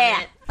 Shake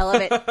on it. I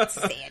love it.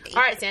 Sandy.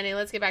 All right, Sandy,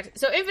 let's get back to...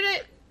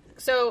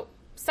 So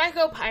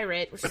Psycho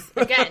Pirate, which is,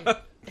 again, a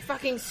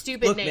fucking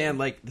stupid Look, name. man,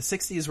 like, the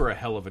 60s were a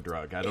hell of a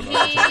drug. I don't know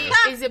what to tell you.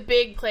 He is a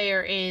big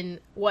player in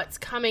what's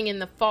coming in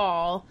the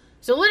fall.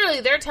 So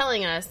literally, they're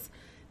telling us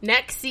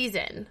next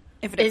season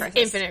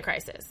Infinite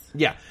Crisis.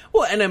 Yeah.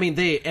 Well, and I mean,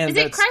 is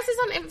it Crisis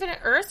on Infinite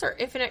Earths or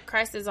Infinite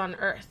Crisis on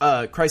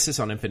Earth? Crisis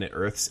on Infinite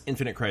Earths.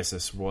 Infinite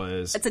Crisis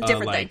was... It's a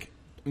different thing.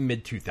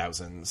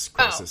 Mid-2000s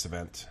Crisis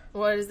event.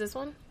 What is this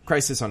one?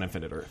 Crisis on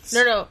Infinite Earths.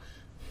 No.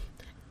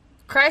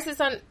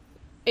 Crisis on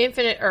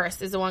Infinite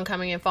Earths is the one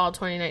coming in fall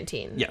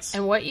 2019. Yes.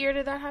 And what year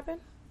did that happen?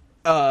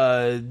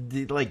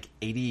 Like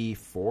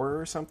 84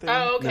 or something.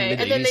 Oh, okay.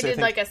 And then they did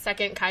I like a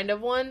second kind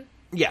of one.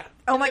 Yeah.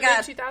 Oh my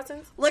god.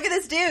 2000s. Look at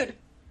this dude.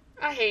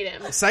 I hate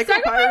him. Psycho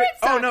Pirate?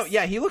 Oh no,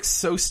 yeah, he looks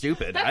so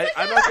stupid.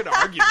 I'm not going to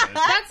argue with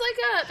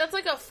it. That's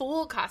like a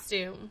fool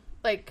costume,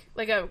 like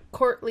a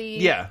courtly.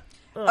 Yeah.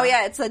 Ugh. Oh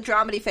yeah, it's a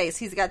dramedy face.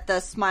 He's got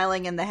the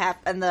smiling and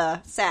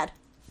the sad.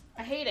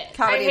 I hate it.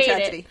 Comedy and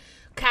tragedy. It.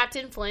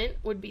 Captain Flint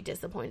would be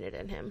disappointed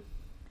in him.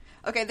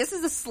 Okay, this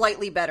is a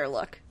slightly better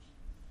look.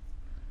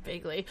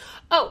 Vaguely.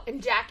 Oh,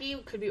 and Jackie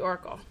could be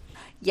Oracle.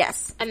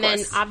 Yes, and then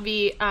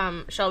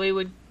Obvi, Shelby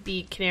would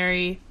be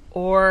Canary,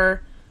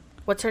 or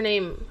what's her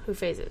name? Who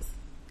phases?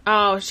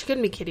 Oh, she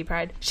couldn't be Kitty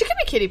Pryde. She could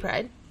be Kitty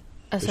Pryde.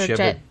 As her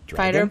jet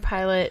fighter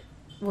pilot.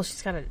 Well,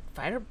 she's got a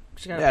fighter.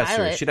 She got a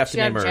pilot. Sure. She'd have to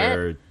name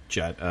her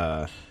jet.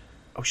 Oh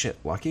shit,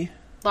 Lockheed.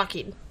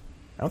 Lockheed.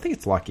 I don't think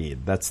it's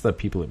Lockheed. That's the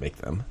people who make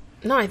them.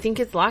 No, I think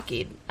it's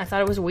Lockheed. I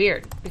thought it was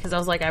weird because I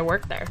was like, I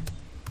work there.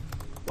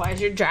 Why is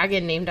your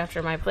dragon named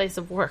after my place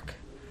of work?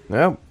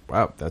 Oh,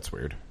 wow, that's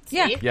weird.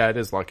 Yeah. Yeah, it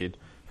is Lockheed.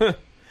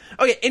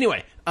 Okay,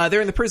 anyway,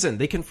 they're in the prison.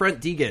 They confront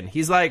Deegan.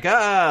 He's like,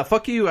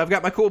 fuck you, I've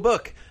got my cool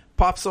book.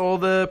 Pops all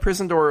the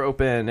prison door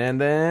open, and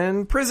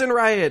then prison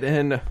riot.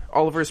 And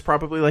Oliver's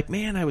probably like,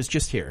 man, I was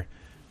just here.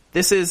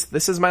 This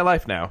is my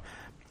life now.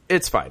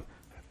 It's fine.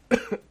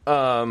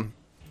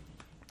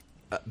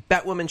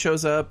 Batwoman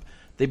shows up.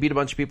 They beat a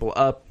bunch of people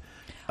up.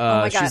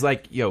 Oh my God. She's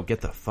like, yo,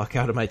 get the fuck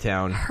out of my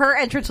town. Her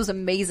entrance was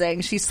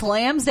amazing. She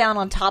slams down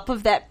on top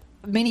of that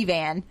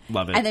minivan.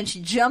 Love it. And then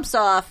she jumps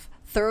off,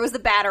 throws the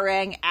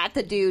Batarang at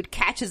the dude,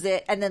 catches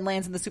it, and then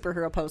lands in the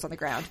superhero pose on the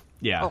ground.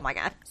 Yeah. Oh my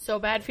God. So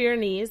bad for your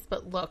knees,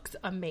 but looks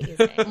amazing.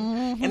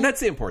 Mm-hmm. And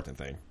that's the important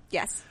thing.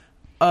 Yes.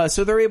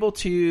 So they're able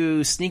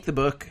to sneak the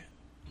book.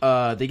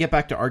 They get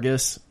back to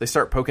Argus. They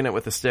start poking it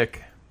with a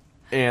stick.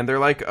 And they're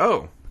like,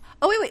 oh,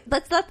 wait.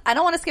 I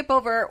don't want to skip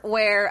over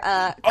where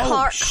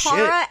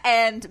Kara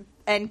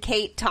and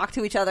Kate talk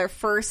to each other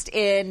first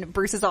in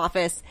Bruce's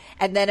office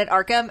and then at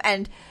Arkham.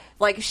 And,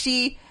 like,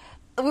 we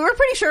were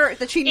pretty sure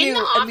that she knew in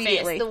the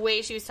immediately. Office, the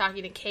way she was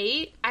talking to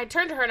Kate, I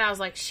turned to her and I was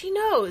like, she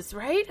knows,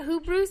 right?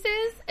 Who Bruce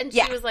is? And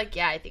she was like,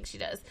 yeah, I think she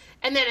does.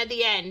 And then at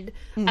the end,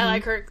 I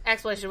like her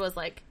explanation was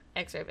like,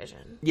 X-ray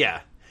vision.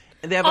 Yeah.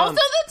 And they have also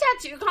the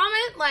tattoo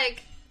comment,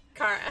 like,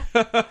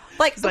 Kara.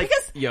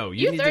 Because yo,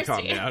 you need to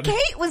calm down.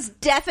 Kate was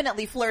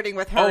definitely flirting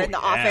with her in the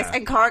office,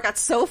 and Kara got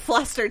so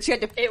flustered she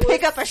had to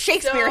pick up a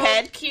Shakespeare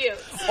head. Cute.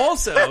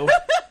 Also,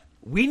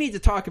 we need to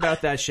talk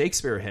about that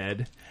Shakespeare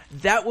head.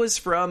 That was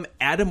from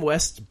Adam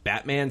West's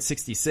Batman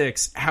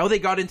 66. How they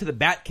got into the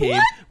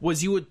Batcave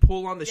was you would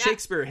pull on the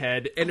Shakespeare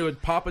head and it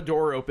would pop a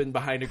door open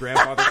behind a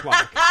grandfather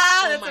clock.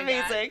 That's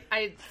amazing. God.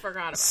 I forgot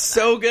about that.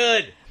 So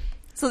good.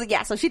 So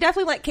she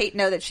definitely let Kate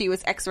know that she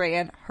was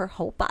X-raying her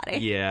whole body.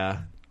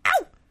 Yeah.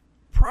 Ow!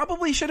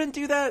 Probably shouldn't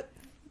do that.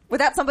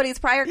 Without somebody's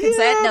prior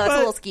consent? No, it's a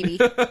little skeevy.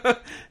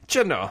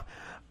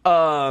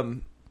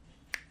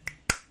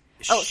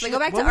 So they go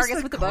back to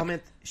Argus with the book.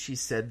 Comment she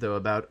said, though,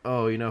 about,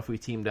 if we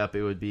teamed up,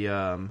 it would be...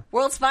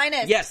 World's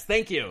Finest. Yes,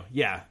 thank you.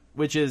 Yeah,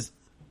 which is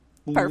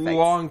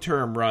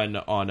long-term run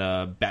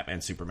on Batman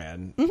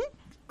Superman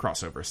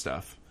crossover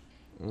stuff.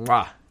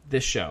 Mwah,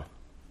 this show.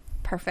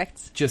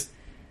 Perfect. Just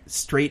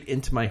straight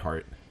into my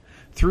heart.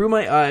 Through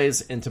my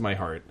eyes into my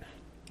heart.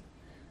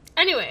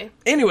 Anyway,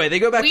 they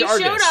go back to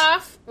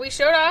Argus. We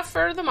showed off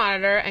for the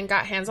monitor and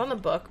got hands on the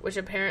book, which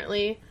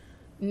apparently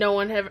no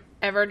one had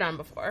ever done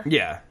before.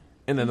 Yeah.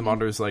 And then the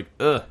monitor's like,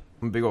 ugh,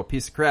 I'm a big old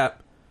piece of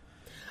crap.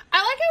 I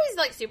like how he's,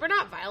 like, super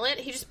not violent.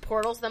 He just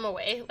portals them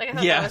away. Like, I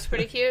thought that was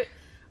pretty cute.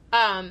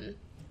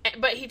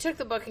 But he took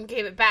the book and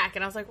gave it back,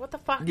 and I was like, what the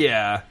fuck?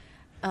 Yeah.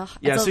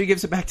 So he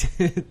gives it back to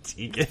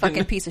Deegan.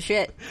 Fucking piece of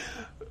shit.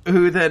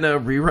 Who then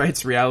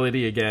rewrites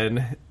reality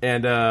again.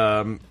 And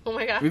oh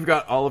my God. We've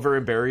got Oliver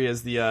and Barry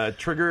as the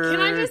Trigger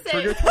twins.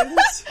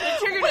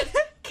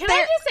 Can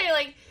I just say,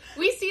 like,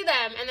 we see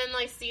them, and then,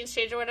 like, scenes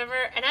change or whatever,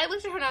 and I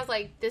looked at her and I was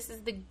like, this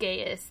is the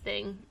gayest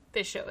thing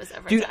this show has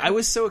ever done. I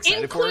was so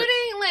excited for it.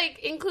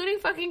 Including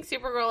fucking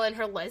Supergirl and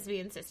her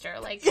lesbian sister.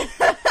 Like,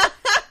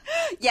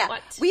 yeah.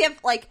 What? We have,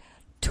 like,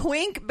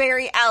 Twink,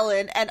 Barry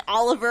Allen, and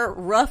Oliver,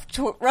 rough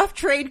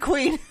trade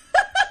queen.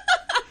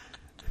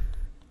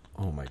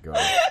 Oh, my God.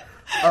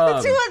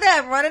 The two of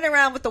them running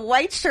around with the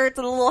white shirts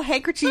and the little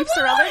handkerchiefs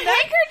around their neck.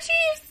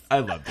 Handkerchiefs! I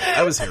loved it.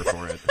 I was here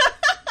for it.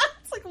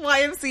 It's like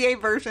YMCA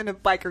version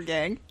of Biker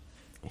Gang.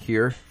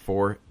 Here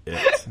for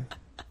it.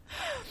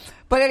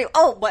 But anyway,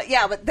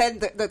 but then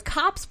the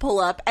cops pull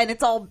up and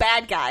it's all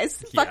bad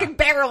guys. Yeah. Fucking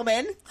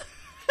barrelmen.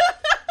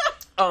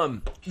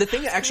 The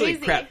thing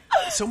actually,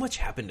 so much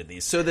happened in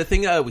these. So the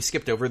thing we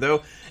skipped over,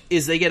 though,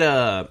 is they get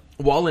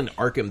while in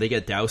Arkham, they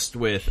get doused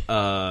with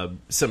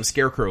some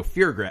Scarecrow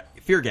fear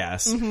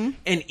gas, and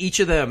each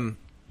of them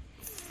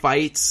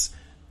fights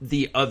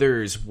the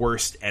other's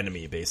worst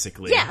enemy,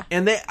 basically. Yeah.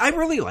 And I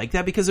really like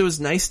that because it was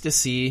nice to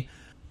see,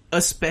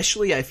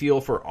 especially, I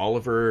feel, for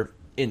Oliver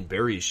in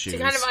Barry's shoes. To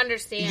kind of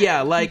understand.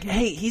 Yeah, like,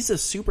 hey, he's a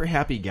super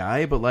happy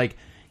guy, but, like,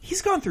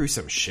 he's gone through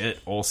some shit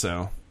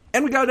also.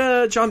 And we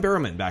got John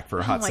Barrowman back for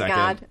a hot second.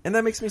 God. And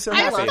that makes me so I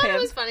happy. also thought it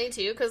was funny,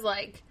 too, because,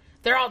 like,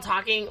 they're all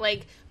talking.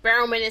 Like,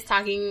 Barrowman is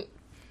talking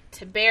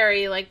to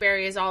Barry, like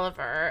Barry is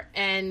Oliver.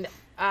 And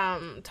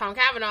Tom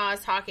Cavanaugh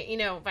is talking, you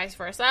know, vice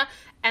versa.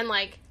 And,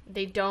 like,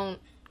 they don't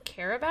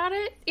care about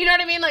it. You know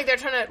what I mean? Like, they're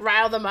trying to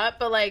rile them up,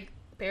 but, like,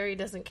 Barry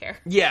doesn't care.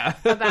 Yeah.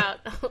 About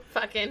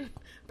fucking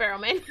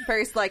Barrowman.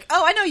 Barry's like,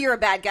 oh, I know you're a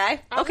bad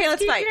guy. Okay,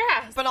 let's fight.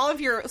 But all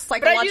of your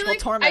psychological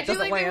torment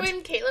doesn't land. I do like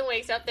when Caitlin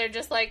wakes up, they're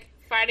just, like,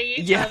 fighting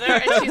each other.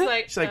 And she's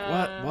like,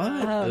 what?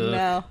 Oh,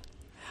 no.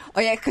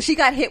 Oh, yeah, because she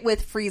got hit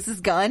with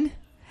Freeze's gun.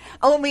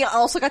 Oh, and we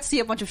also got to see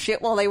a bunch of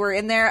shit while they were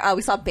in there.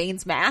 We saw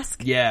Bane's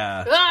mask.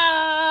 Yeah.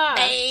 Ah!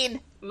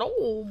 Bane!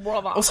 No,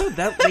 brother. Also,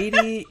 that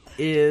lady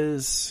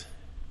is...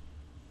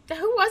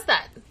 Who was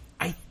that?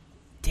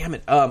 Damn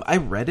it. I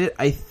read it.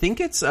 I think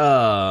it's,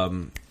 oh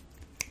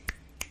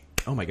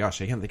my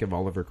gosh, I can't think of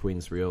Oliver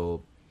Queen's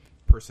real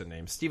person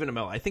name. Stephen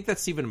Amell. I think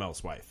that's Stephen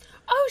Amell's wife.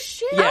 Oh,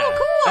 shit. Yeah,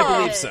 Oh, cool. I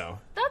believe so.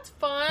 That's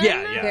fun.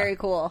 Yeah. Very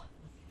cool.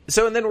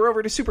 So, and then we're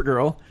over to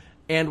Supergirl,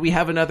 and we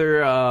have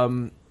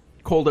another,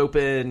 cold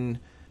open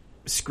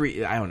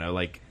screen, I don't know,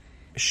 like,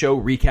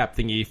 show recap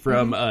thingy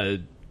from,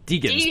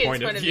 Deegan's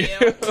point of view.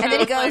 And then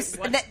he goes,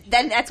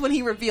 then that's when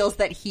he reveals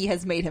that he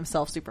has made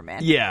himself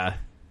Superman. Yeah.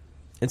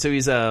 And so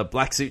he's a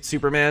black suit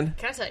Superman.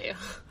 Can I tell you?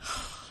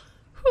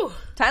 Whew.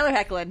 Tyler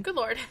Hoechlin. Good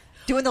Lord.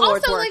 Doing the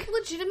Lord's work. Also, like,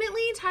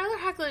 legitimately, Tyler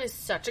Hoechlin is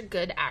such a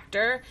good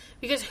actor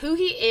because who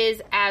he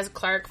is as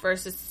Clark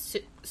versus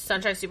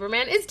Sunshine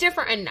Superman is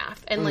different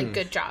enough and, like,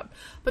 good job.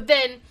 But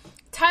then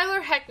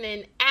Tyler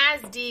Hoechlin as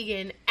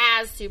Deegan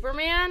as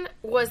Superman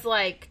was,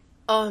 like,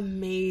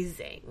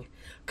 amazing.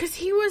 Because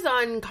he was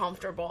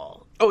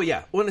uncomfortable. Oh,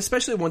 yeah. Well, and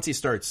especially once he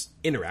starts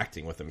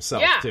interacting with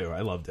himself, too. I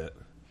loved it.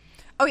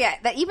 Oh yeah,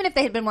 that even if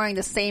they had been wearing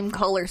the same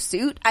color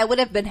suit, I would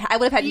have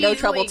had no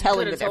trouble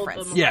telling the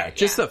difference. Yeah,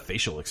 just the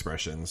facial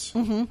expressions.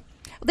 Mm-hmm. Well,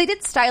 they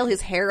did style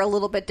his hair a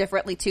little bit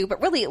differently too, but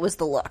really it was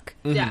the look.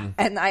 Mm-hmm. Yeah,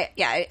 and I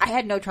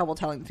had no trouble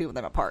telling the two of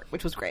them apart,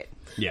 which was great.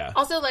 Yeah.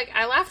 Also, like,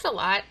 I laughed a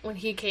lot when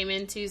he came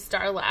into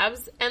Star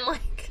Labs, and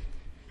like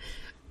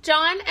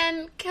John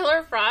and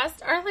Killer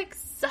Frost are like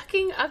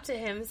sucking up to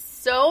him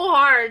so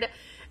hard,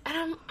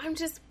 and I'm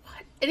just.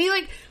 And he,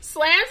 like,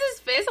 slams his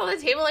fist on the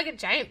table like a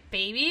giant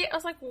baby. I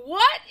was like,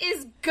 what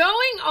is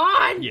going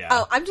on? Yeah.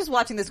 Oh, I'm just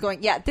watching this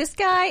going, yeah, this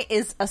guy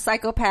is a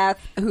psychopath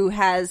who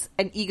has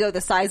an ego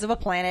the size of a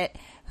planet,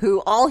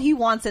 who all he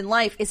wants in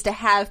life is to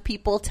have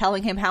people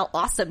telling him how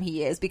awesome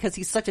he is because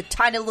he's such a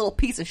tiny little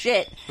piece of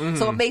shit. Mm-hmm.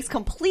 So it makes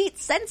complete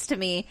sense to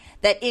me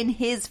that in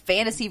his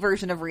fantasy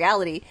version of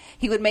reality,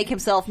 he would make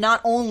himself not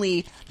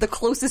only the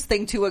closest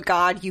thing to a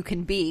god you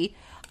can be,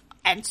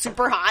 and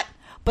super hot,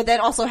 but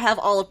then also have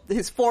all of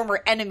his former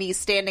enemies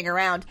standing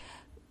around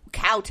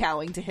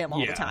kowtowing to him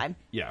all the time.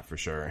 Yeah, for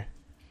sure.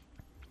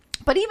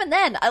 But even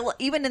then,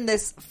 even in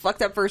this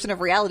fucked up version of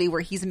reality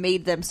where he's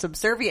made them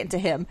subservient to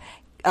him,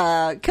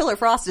 Killer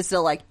Frost is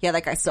still like, yeah,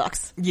 that guy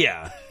sucks.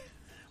 Yeah.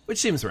 Which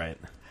seems right.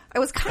 I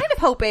was kind of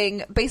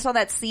hoping, based on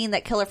that scene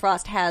that Killer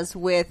Frost has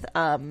with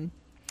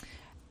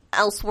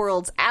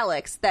Elseworlds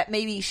Alex, that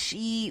maybe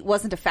she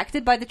wasn't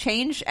affected by the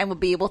change and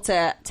would be able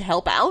to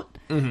help out.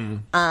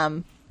 Mm-hmm.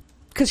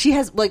 Because she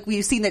has, like,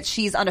 we've seen that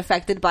she's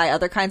unaffected by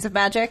other kinds of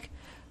magic,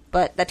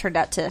 but that turned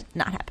out to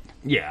not happen.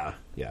 Yeah.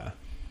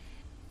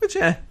 But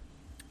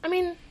I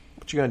mean,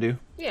 what you gonna do?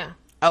 Yeah.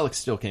 Alex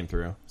still came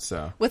through,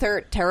 so. With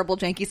her terrible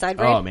janky side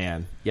braid. Oh,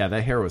 man. Yeah,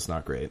 that hair was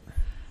not great.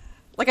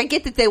 Like, I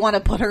get that they want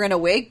to put her in a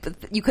wig,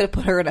 but you could have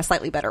put her in a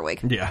slightly better wig.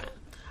 Yeah.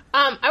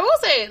 I will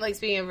say, like,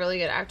 speaking of really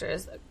good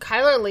actors,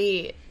 Kyler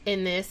Lee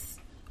in this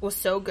was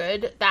so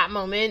good. That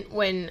moment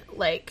when,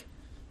 like,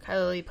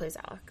 Kyler Lee plays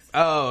Alex.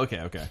 Oh,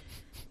 okay.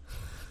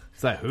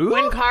 Is that who?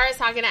 When Kara's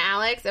talking to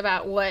Alex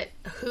about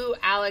who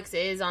Alex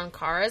is on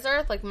Kara's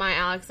Earth, like, my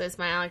Alex this,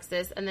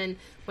 and then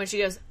when she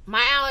goes,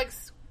 my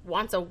Alex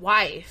wants a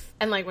wife,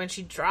 and, like, when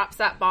she drops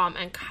that bomb,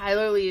 and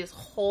Kyler Lee's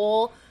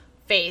whole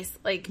face,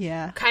 like,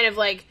 kind of,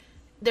 like,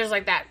 there's,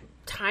 like, that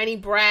tiny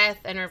breath,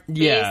 and her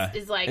face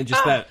is, like, and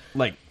just that,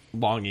 like,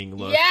 longing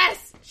look.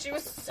 Yes! She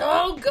was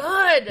so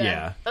good!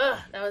 Yeah. Ugh,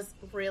 that was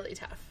really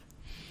tough.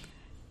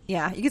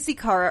 Yeah, you can see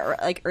Kara,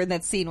 like, in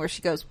that scene where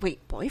she goes,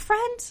 wait,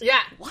 boyfriend?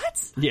 Yeah.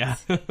 What? Yeah.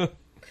 I thought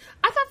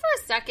for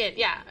a second,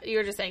 you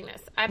were just saying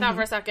this. I thought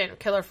for a second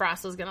Killer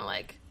Frost was gonna,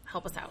 like,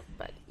 help us out,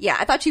 but... Yeah,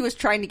 I thought she was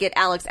trying to get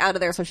Alex out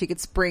of there so she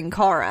could spring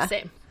Kara.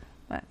 Same.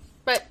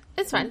 But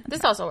it's fine.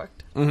 This also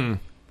worked. Mm-hmm.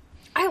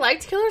 I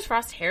liked Killer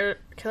Frost's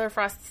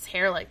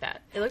hair like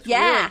that. It looked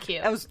really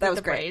cute. That was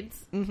great.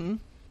 Braids. Mm-hmm.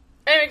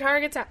 Anyway, Kara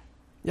gets out.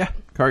 Yeah,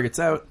 Kara gets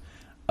out.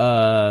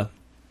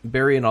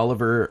 Barry and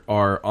Oliver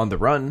are on the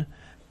run,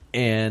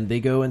 and they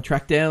go and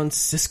track down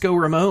Cisco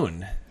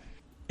Ramon.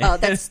 Oh,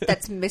 that's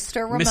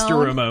Mr. Ramon.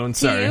 Mr. Ramon,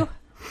 sorry.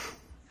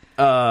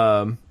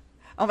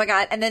 Oh my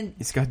god, and then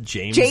he's got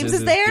James is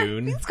as there.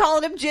 Goon. He's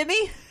calling him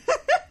Jimmy.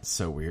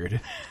 So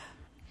weird.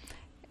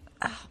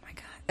 Oh my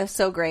god, it was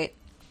so great.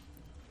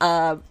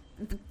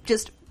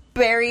 Just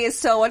Barry is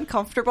so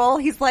uncomfortable.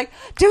 He's like,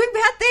 doing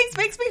bad things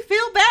makes me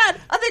feel bad.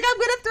 I think I'm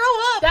going to throw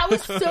up. That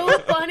was so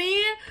funny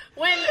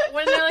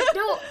when they're like,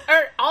 no,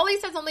 or Ollie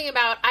said something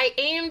about, I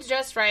aimed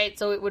just right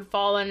so it would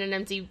fall on an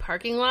empty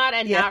parking lot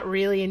and not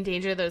really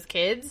endanger those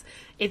kids.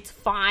 It's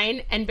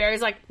fine. And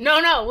Barry's like,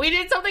 no, we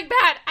did something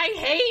bad. I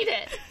hate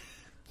it.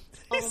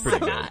 Oh my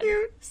God.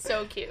 Cute.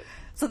 So cute.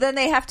 So then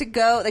they have to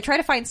go, they try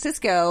to find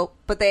Cisco,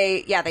 but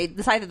they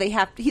decide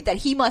that that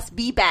he must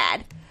be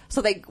bad.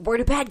 So where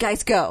do bad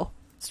guys go?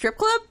 Strip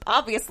club?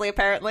 Obviously,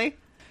 apparently.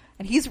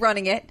 And he's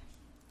running it.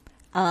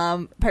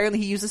 Apparently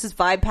he uses his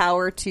vibe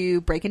power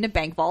to break into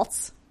bank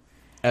vaults.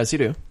 As you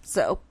do.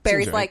 So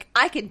Barry's Seems right. like,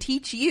 I can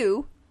teach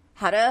you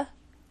how to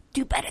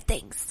do better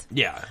things.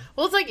 Yeah.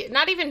 Well, it's like,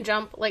 not even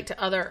jump, like,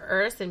 to other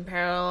Earths in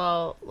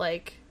parallel,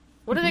 like,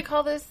 what do they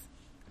call this?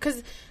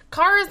 Because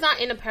Kara's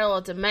not in a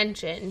parallel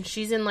dimension.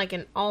 She's in, like,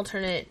 an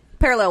alternate...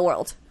 Parallel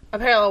world. A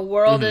parallel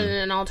world in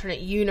an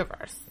alternate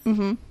universe.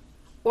 Mm-hmm.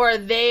 Or are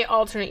they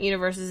alternate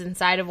universes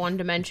inside of one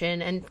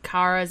dimension and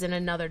Kara's in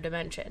another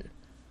dimension?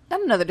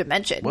 Not another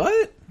dimension.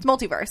 What? It's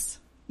multiverse.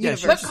 Yeah,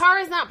 Universe. But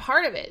Kara's not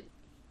part of it.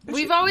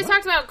 We've always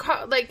talked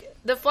about, like,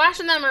 the Flash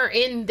and them are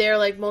in their,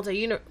 like,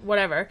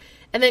 whatever.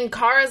 And then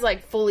Kara's,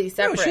 like, fully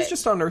separate. No, she's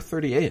just on Earth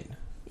 38.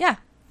 Yeah.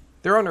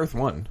 They're on Earth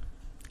 1.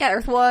 Yeah,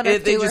 Earth 1, Earth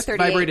 2, They Earth just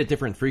 38. vibrate at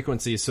different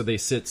frequencies, so they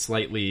sit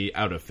slightly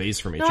out of phase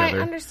from each other. I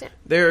understand.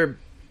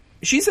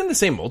 She's in the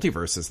same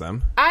multiverse as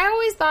them. I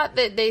always thought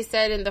that they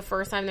said in the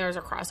first time there was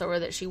a crossover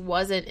that she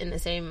wasn't in the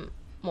same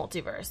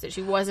multiverse, that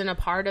she wasn't a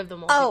part of the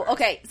multiverse. Oh,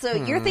 okay. So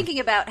you're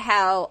thinking about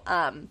how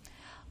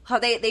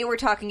they were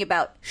talking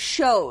about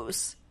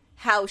shows,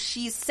 how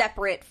she's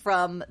separate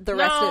from the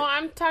rest of... No,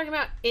 I'm talking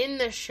about in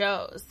the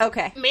shows.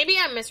 Okay. Maybe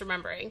I'm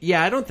misremembering.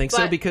 Yeah, I don't think so,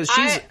 But because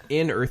she's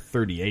in Earth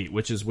 38,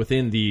 which is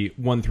within the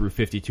 1 through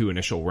 52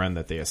 initial run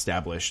that they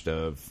established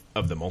of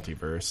the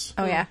multiverse.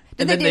 Oh, yeah.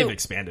 And then they've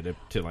expanded it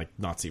to, like,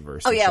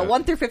 Naziverse. Oh, and yeah, shit.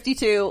 1 through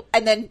 52,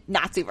 and then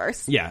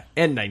Naziverse. Yeah,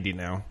 and 90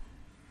 now.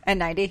 And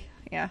 90,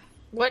 yeah.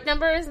 What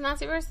number is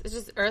Naziverse? It's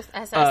just Earth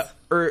SS?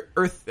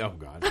 Earth... Oh,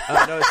 God.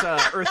 No, it's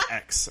Earth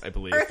X, I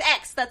believe. Earth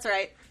X, that's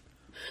right.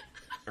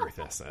 Earth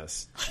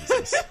SS.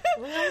 Jesus.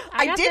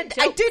 I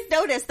did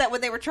notice that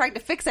when they were trying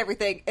to fix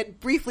everything, it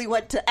briefly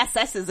went to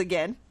SS's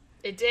again.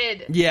 It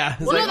did. Yeah.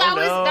 Well, like,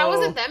 that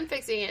wasn't them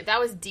fixing it.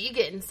 That was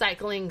Deegan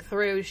cycling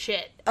through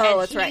shit. Oh,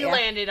 and that's right, he yeah.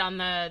 landed on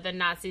the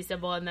Nazi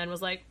symbol and then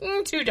was like,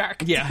 too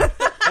dark. Yeah.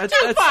 That's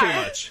too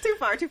much. Too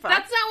far. That's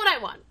not what I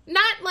want.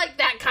 Not like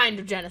that kind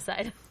of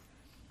genocide.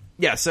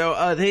 Yeah,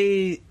 so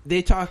they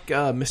talk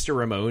Mr.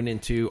 Ramon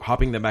into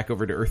hopping them back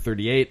over to Earth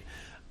 38,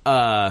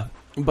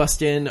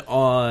 bust in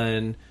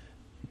on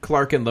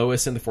Clark and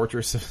Lois in the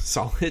Fortress of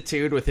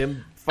Solitude with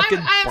him fucking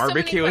I have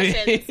barbecuing.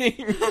 So many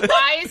questions.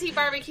 Why is he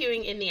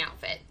barbecuing in the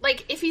outfit?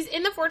 Like, if he's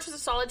in the Fortress of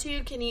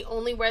Solitude, can he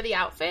only wear the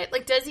outfit?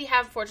 Like, does he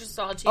have Fortress of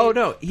Solitude Oh,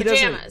 no, he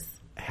pajamas? doesn't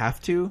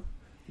have to.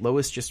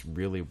 Lois just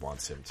really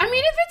wants him to. I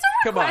mean, if it's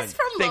a Come on, request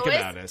from think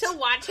about Lois it. to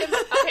watch him...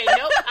 Okay,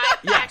 nope. I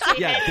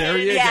actually yeah, hated there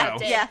it. you Yeah,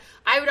 go. yeah.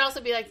 I would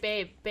also be like,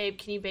 babe,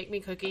 can you bake me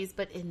cookies,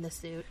 but in the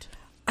suit?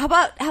 How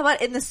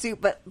about in the suit,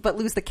 but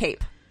lose the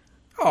cape?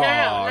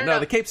 Oh, no,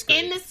 the cape's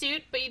great. In the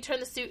suit, but you turn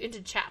the suit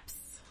into chaps.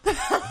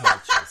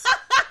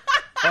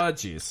 Oh,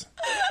 jeez.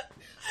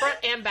 Front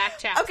and back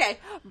chaps. Okay,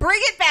 bring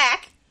it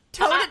back.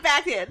 Tone it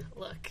back in.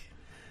 Look,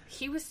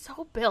 he was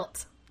so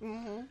built.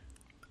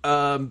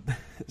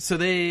 So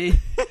they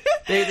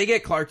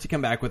get Clark to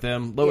come back with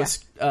them.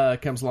 Lois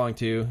comes along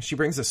too. She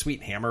brings a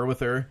sweet hammer with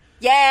her.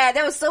 Yeah,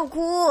 that was so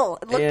cool.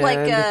 It looked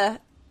like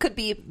could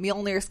be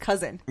Mjolnir's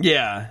cousin.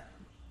 Yeah.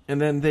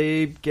 And then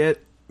they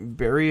get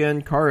Barry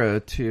and Kara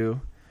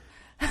to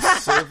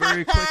so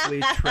very quickly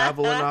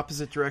travel in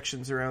opposite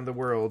directions around the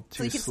world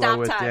to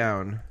slow it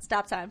down.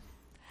 Stop time.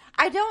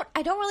 I don't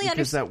really understand.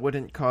 Because that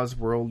wouldn't cause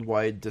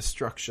worldwide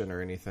destruction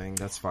or anything.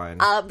 That's fine.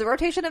 The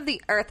rotation of the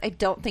Earth, I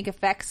don't think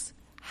affects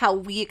how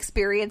we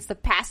experience the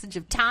passage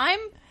of time.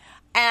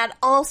 And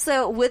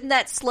also, wouldn't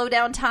that slow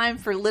down time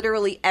for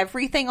literally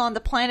everything on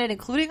the planet,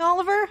 including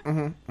Oliver?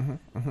 And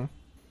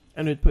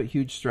it'd put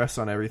huge stress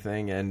on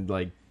everything, and,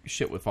 like,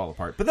 shit would fall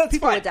apart. But that's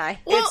People fine. would die.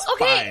 Well, It's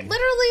okay, fine.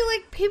 literally,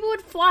 like, people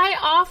would fly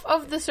off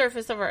of the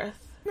surface of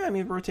Earth. No, I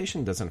mean,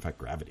 rotation doesn't affect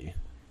gravity.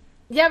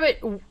 Yeah,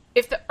 but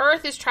if the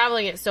Earth is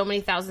traveling at so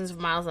many thousands of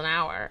miles an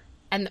hour,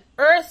 and the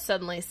Earth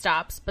suddenly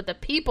stops, but the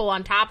people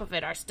on top of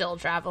it are still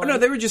traveling. Oh, no,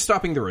 they were just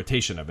stopping the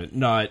rotation of it,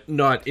 not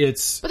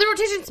its... But the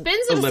rotation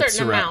spins at a ellipse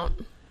certain around.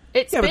 amount.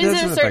 It Yeah, but spins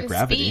that at doesn't a affect certain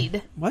gravity.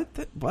 speed. What?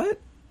 What?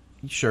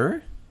 You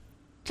sure?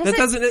 Does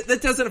That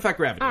doesn't affect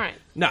gravity. All right.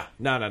 No.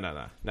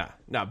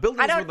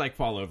 Buildings would, like,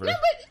 fall over. No,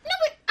 but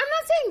I'm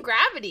not saying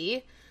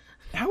gravity.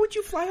 How would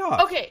you fly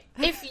off? Okay,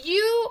 if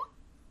you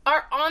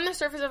are on the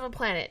surface of a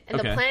planet, and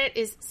the planet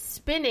is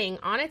spinning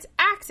on its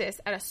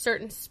axis at a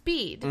certain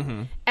speed,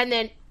 and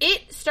then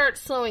it starts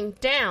slowing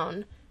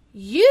down,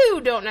 you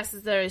don't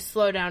necessarily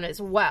slow down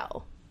as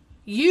well.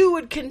 You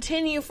would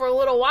continue for a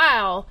little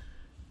while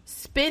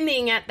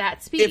spinning at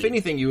that speed. If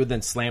anything, you would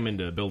then slam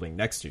into a building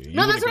next to you.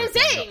 No, that's what I'm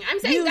saying. I'm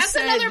saying you that's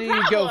said another you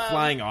problem. go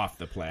flying off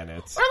the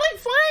planets. Or like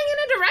flying in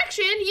a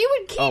direction, you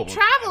gonna keep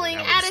traveling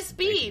at a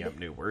speed. Making up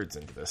new words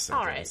into this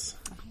sentence.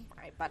 All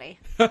right, buddy.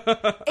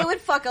 It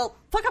would fuck up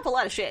a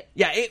lot of shit.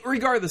 Yeah.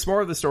 Regardless,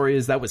 more of the story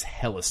is that was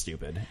hella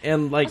stupid,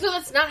 and like, so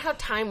that's not how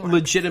time works.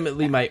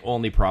 Legitimately, my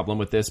only problem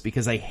with this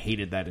because I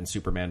hated that in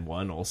Superman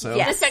 1. Also,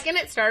 Yes. The second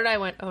it started, I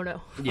went, "Oh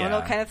no!" Yeah. Oh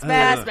no, Kenneth's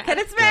mad.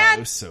 Kenneth's God, mad.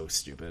 it was so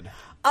stupid.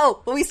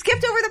 Oh, well, we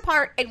skipped over the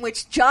part in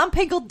which John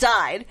Pingle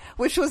died,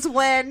 which was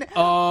when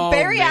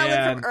Barry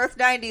Allen from Earth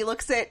 90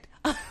 looks at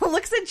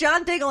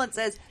John Diggle and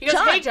says, He goes,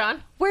 "Hey,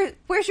 John,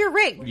 where's your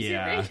ring?"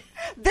 Yeah.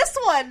 This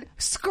one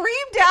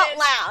screamed out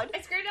loud.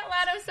 I screamed out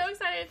loud. I was so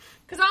excited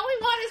because all we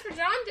want is for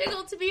John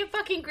Diggle to be a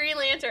fucking Green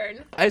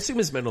Lantern. I assume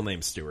his middle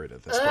name's Stewart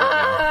at this point.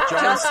 Now.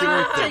 John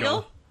Stewart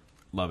Diggle.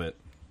 Love it.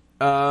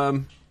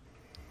 And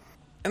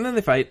then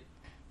they fight.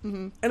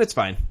 Mm-hmm. And it's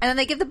fine. And then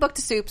they give the book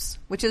to Soups,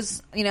 which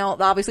is,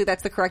 obviously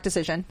that's the correct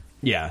decision.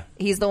 Yeah.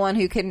 He's the one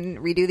who can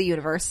redo the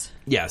universe.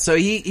 Yeah, so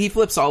he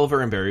flips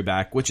Oliver and Barry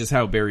back, which is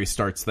how Barry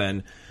starts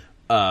then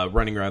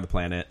running around the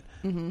planet.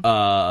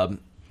 Mm-hmm.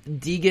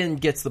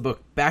 Deegan gets the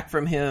book back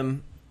from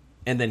him,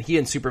 and then he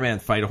and Superman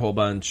fight a whole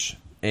bunch.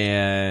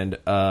 And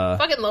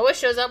fucking Lois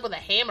shows up with a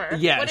hammer.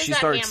 Yeah, what is she that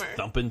starts hammer?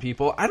 thumping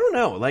people. I don't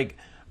know, like...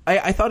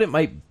 I thought it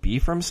might be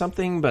from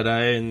something, but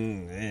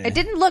It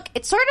didn't look...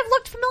 It sort of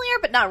looked familiar,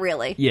 but not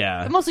really.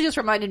 Yeah. It mostly just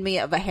reminded me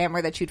of a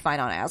hammer that you'd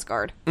find on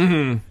Asgard.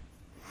 Mm-hmm.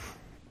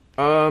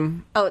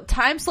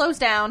 Time slows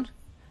down.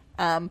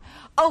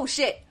 Oh,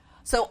 shit.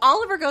 So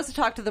Oliver goes to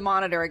talk to the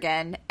Monitor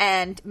again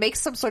and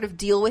makes some sort of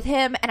deal with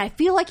him, and I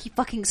feel like he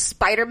fucking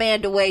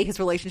Spider-Man'd away his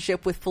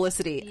relationship with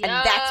Felicity, and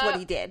that's what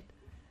he did.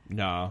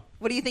 No.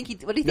 What do you think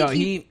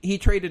he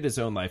traded his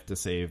own life to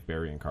save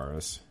Barry and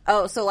Kara's.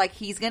 Oh, so like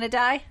he's gonna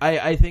die?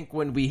 I think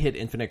when we hit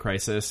Infinite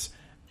Crisis,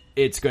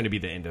 it's going to be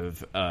the end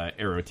of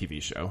Arrow TV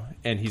show,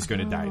 and he's going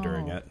to die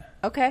during it.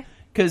 Okay.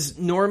 Because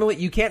normally,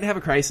 you can't have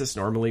a crisis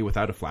normally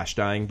without a Flash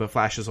dying, but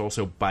Flash is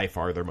also by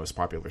far their most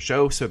popular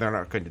show, so they're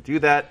not going to do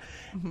that.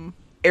 Mm-hmm.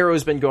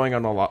 Arrow's been going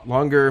on a lot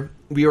longer.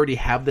 We already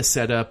have the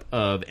setup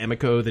of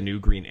Emiko, the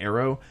new Green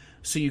Arrow,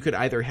 so you could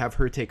either have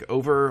her take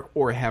over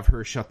or have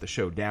her shut the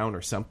show down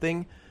or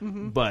something.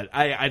 Mm-hmm. But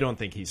I don't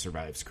think he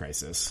survives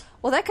Crisis.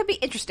 Well, that could be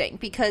interesting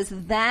because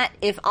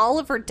if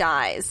Oliver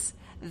dies,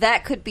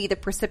 that could be the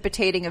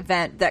precipitating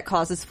event that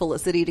causes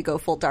Felicity to go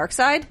full dark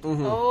side.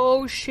 Mm-hmm.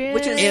 Oh,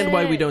 shit. And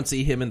why we don't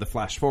see him in the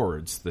Flash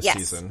Forwards this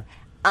season.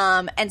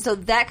 And so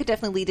that could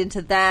definitely lead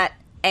into that.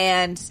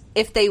 And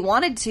if they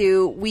wanted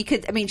to,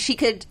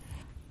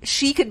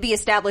 she could be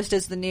established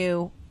as the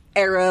new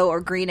Arrow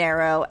or Green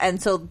Arrow,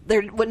 and so there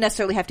wouldn't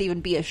necessarily have to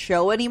even be a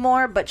show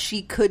anymore, but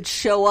she could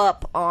show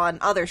up on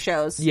other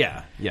shows.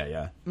 Yeah.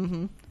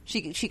 Mm-hmm.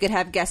 She could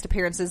have guest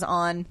appearances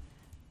on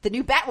the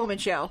new Batwoman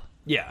show.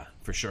 Yeah,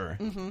 for sure.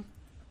 Mm-hmm.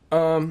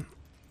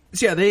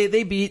 So yeah,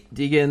 they beat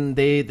Deegan.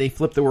 They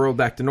flip the world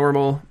back to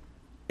normal,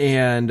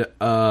 and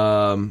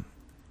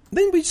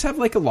then we just have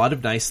like a lot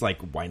of nice like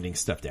winding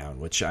stuff down,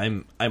 which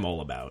I'm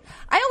all about.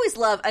 I always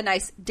love a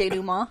nice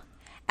denouement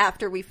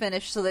after we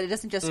finish, so that it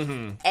doesn't just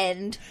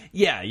end.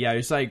 Yeah,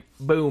 it's like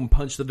boom,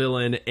 punch the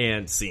villain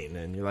and scene,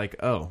 and you're like,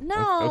 oh,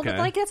 no, okay. But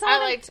like it's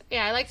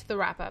I liked the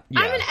wrap up. Yeah.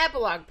 I'm an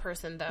epilogue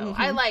person though.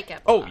 Mm-hmm. I like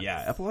epilogues. Oh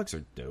yeah, epilogues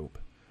are dope.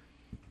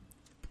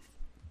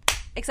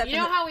 Except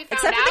how we found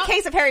except out? in the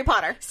case of Harry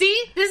Potter.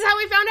 See, this is how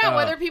we found out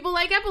whether people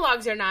like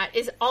epilogues or not.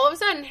 Is all of a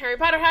sudden Harry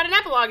Potter had an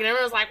epilogue, and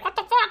everyone was like, "What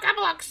the fuck?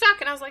 Epilogues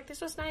suck!" And I was like, "This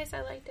was nice.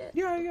 I liked it."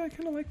 Yeah, I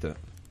kind of liked it.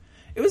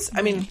 It was.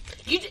 I mean,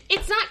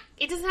 it's not.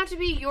 It doesn't have to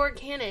be your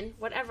canon.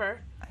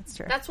 Whatever. That's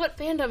true. That's what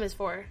fandom is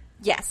for.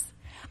 Yes,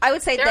 I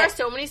would say there are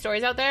so many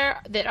stories out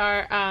there that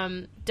are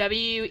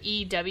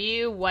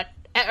WEW what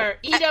or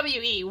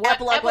EWE what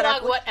epilogue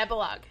what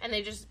epilogue, and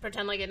they just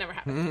pretend like it never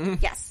happened. Mm-hmm.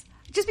 Yes.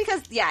 Just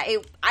because,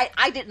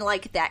 I didn't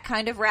like that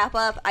kind of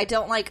wrap-up. I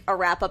don't like a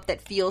wrap-up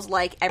that feels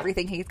like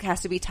everything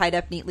has to be tied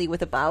up neatly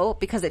with a bow,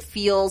 because it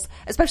feels,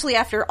 especially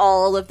after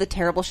all of the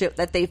terrible shit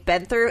that they've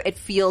been through, it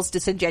feels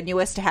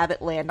disingenuous to have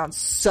it land on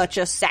such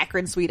a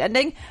saccharine sweet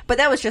ending. But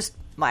that was just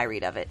my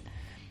read of it.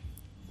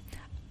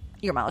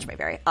 Your mileage may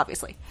vary,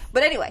 obviously.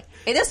 But anyway,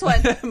 in this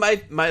one...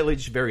 my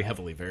mileage very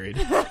heavily varied.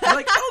 I'm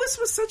like, oh, this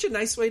was such a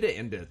nice way to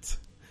end it.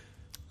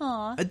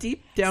 Aww. A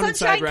deep down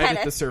inside ride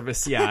at the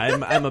service. Yeah,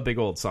 I'm a big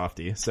old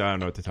softie, so I don't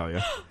know what to tell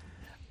you.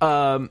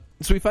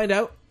 So we find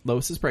out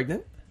Lois is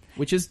pregnant,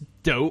 which is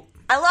dope.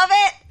 I love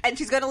it! And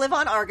she's going to live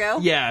on Argo.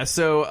 Yeah,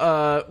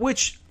 so,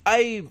 which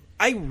I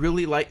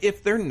really like.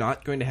 If they're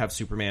not going to have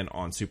Superman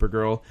on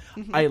Supergirl,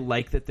 mm-hmm. I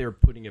like that they're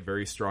putting a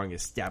very strong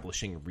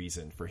establishing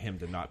reason for him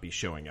to not be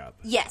showing up.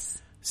 Yes.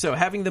 So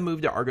having them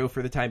move to Argo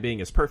for the time being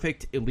is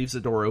perfect. It leaves the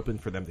door open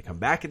for them to come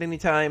back at any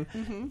time.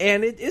 Mm-hmm.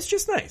 And it's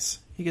just nice.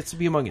 He gets to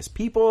be among his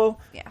people.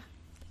 Yeah.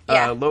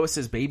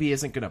 Lois's baby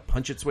isn't going to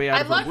punch its way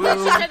out of her womb. I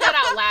love that she said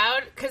that out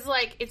loud, because,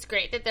 like, it's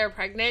great that they're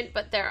pregnant,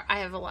 but I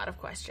have a lot of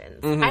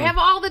questions. Mm-hmm. I have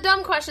all the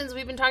dumb questions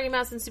we've been talking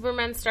about since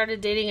Superman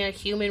started dating a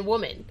human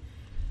woman.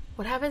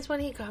 What happens when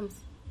he comes?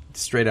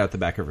 Straight out the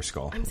back of her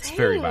skull. It's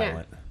very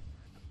violent.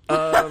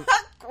 Gross.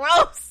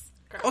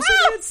 Also,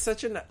 they had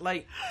such a,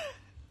 like...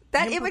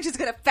 That image is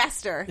going to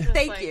fester.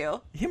 Thank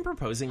you. Him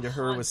proposing to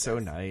her was so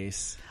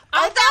nice.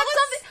 I thought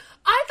something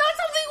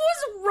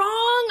was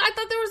wrong. I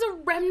thought there was a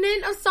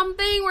remnant of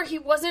something where he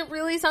wasn't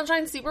really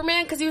Sunshine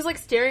Superman because he was like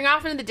staring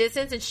off into the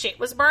distance and shit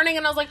was burning,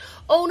 and I was like,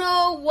 oh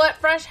no, what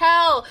fresh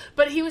hell?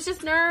 But he was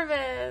just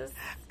nervous.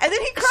 And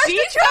then he crushed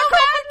the truck with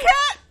the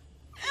cat.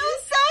 It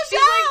was so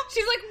dumb.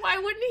 She's like, why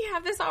wouldn't he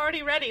have this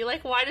already ready?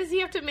 Like, why does he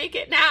have to make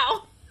it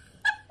now?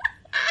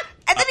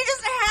 And then he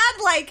just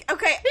had like, he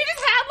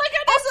just had like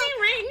a dusty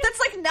ring. That's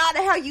like not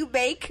how you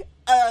make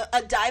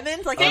a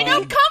diamond. Like they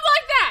don't come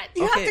like that.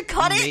 You have to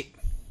cut it.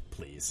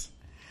 Please.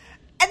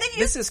 And then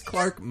this is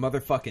Clark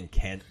motherfucking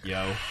Kent,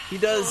 yo. He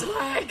does. Oh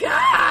my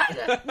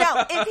god!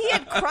 No, if he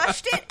had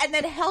crushed it and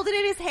then held it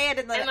in his hand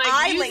and then like,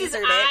 lasered his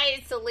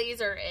eyes to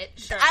laser it,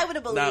 sure. I would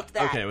have believed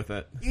that. Okay with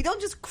it. You don't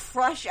just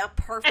crush a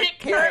perfect and it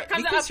carrot.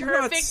 comes because out you're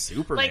not perfect,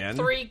 Superman.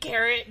 like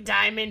 3-carat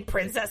diamond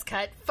princess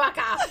cut. Fuck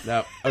off.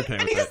 No, okay.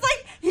 And with he just it.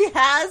 like he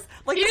has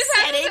like He the just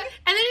setting. has,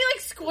 and then he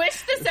like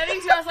squished the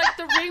settings. And I was like,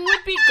 the ring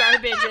would be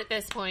garbage at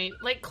this point.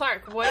 Like,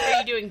 Clark, what are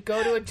you doing?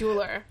 Go to a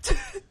jeweler.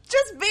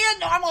 Just be a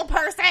normal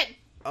person.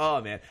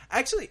 Oh, man.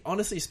 Actually,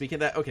 honestly speaking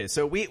of that, okay,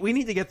 so we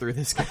need to get through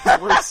this because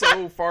we're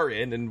so far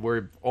in and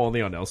we're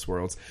only on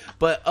Elseworlds.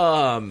 But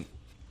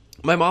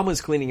my mom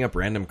was cleaning up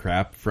random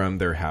crap from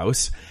their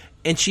house,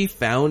 and she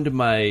found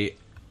my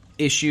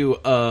issue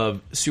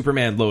of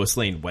Superman Lois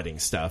Lane wedding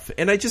stuff.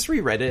 And I just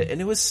reread it, and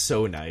it was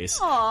so nice.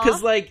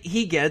 Because, like,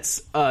 he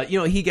gets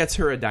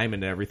her a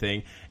diamond and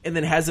everything, and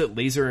then has it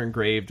laser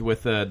engraved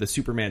with the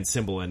Superman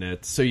symbol in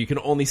it, so you can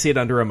only see it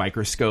under a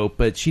microscope,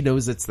 but she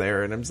knows it's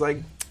there, and I'm just like...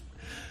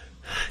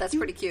 That's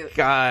pretty cute.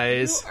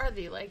 Guys. You are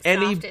the, like,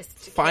 and he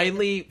softest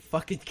finally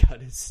fucking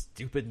cut his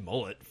stupid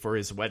mullet for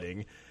his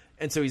wedding.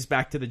 And so he's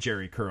back to the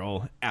Jerry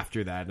curl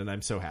after that, and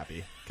I'm so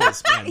happy.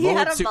 Because, man, he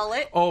had a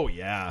mullet? Oh,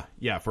 yeah.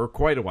 Yeah, for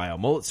quite a while.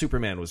 Mullet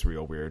Superman was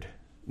real weird.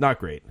 Not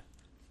great.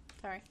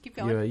 Sorry, keep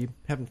going. You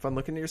having fun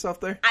looking at yourself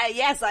there?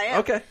 Yes, I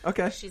am.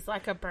 Okay. She's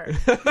like a bird.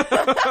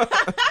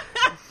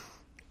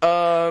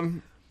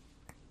 And,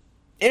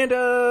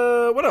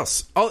 what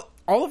else?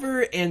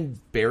 Oliver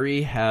and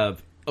Barry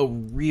have a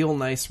real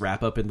nice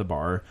wrap up in the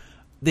bar.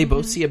 They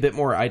both see a bit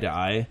more eye to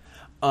eye.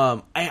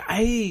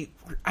 I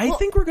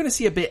think we're going to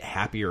see a bit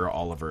happier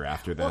Oliver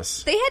after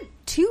this. They had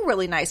two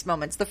really nice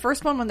moments. The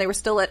first one when they were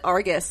still at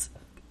Argus,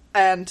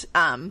 and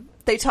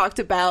they talked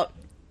about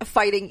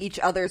fighting each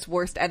other's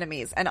worst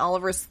enemies. And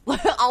Oliver's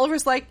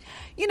like,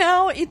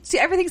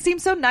 everything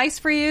seems so nice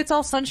for you. It's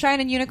all sunshine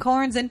and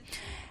unicorns, and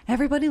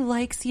everybody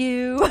likes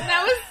you.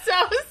 That was so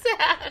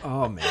sad.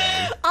 Oh,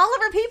 man.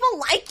 Oliver, people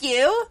like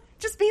you.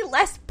 Just be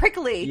less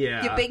prickly,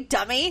 you big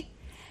dummy.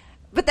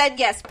 But then,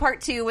 yes,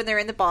 part two, when they're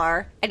in the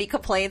bar, and he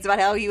complains about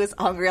how he was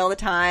hungry all the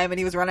time, and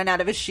he was running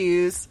out of his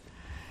shoes,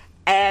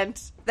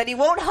 and then he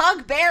won't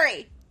hug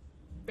Barry.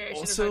 Barry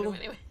should have hugged him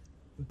anyway.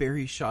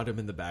 Barry shot him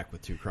in the back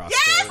with 2 crossbows.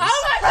 Yes!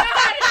 Oh my god!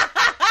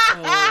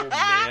 Oh,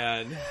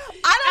 man.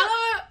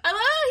 I love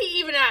how he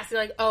even asked,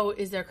 like, oh,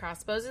 is there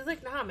crossbows? He's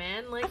like, nah,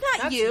 man. Like, I'm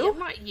not you. I'm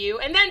not you.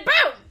 And then,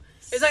 boom!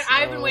 It's like,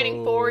 I've been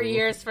waiting 4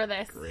 years for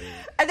this. Great.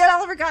 And then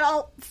Oliver got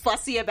all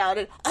fussy about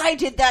it. I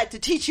did that to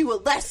teach you a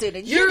lesson,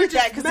 and you did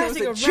that because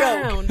it was a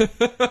joke.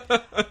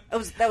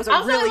 That was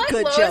a really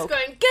good Lois joke.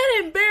 Going,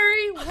 get him,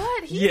 Barry.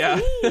 What? He's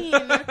mean.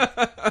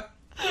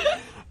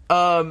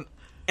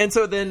 And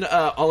so then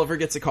Oliver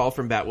gets a call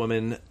from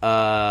Batwoman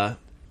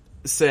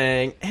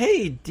saying,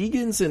 hey,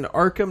 Deegan's in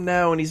Arkham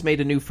now, and he's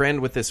made a new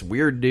friend with this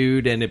weird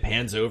dude, and it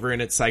pans over,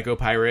 and it's Psycho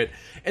Pirate.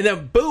 And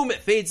then, boom, it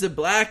fades to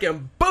black,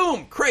 and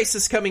boom,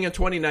 Crisis coming in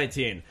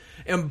 2019.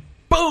 And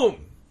boom,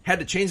 had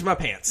to change my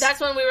pants.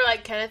 That's when we were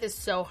like, Kenneth is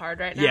so hard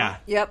right now.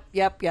 Yeah.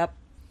 Yep.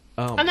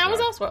 Oh, And that God.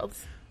 was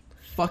Elseworlds.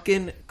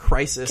 Fucking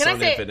Crisis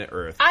on Infinite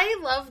Earth. I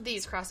love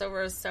these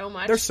crossovers so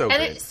much. They're so and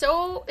great. it's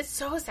so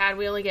sad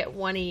we only get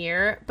one a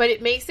year, but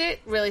it makes it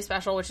really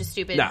special, which is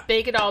stupid. Nah.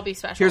 They could all be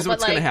special. Here's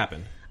what's going to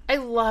happen. I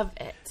love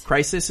it.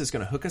 Crisis is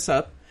going to hook us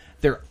up.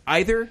 They're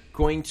either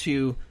going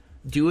to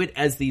do it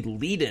as the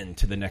lead-in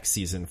to the next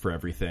season for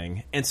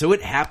everything, and so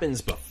it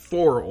happens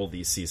before all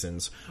these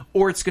seasons,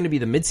 or it's going to be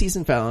the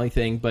mid-season finale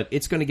thing, but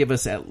it's going to give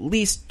us at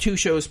least 2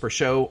 shows per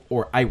show,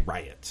 or I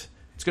riot.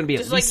 It's going to be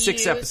at least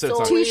 6 episodes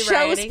on 2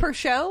 shows per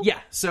show? Yeah,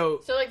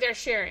 so like they're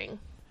sharing.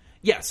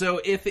 Yeah,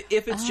 so if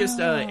it's just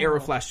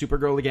Arrow Flash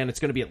Supergirl again, it's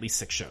going to be at least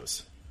 6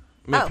 shows.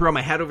 I'm going to throw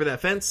my hat over that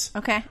fence.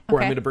 Okay.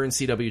 Or I'm going to burn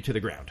CW to the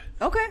ground.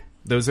 Okay.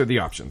 Those are the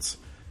options.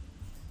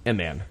 And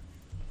man,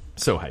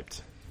 so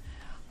hyped.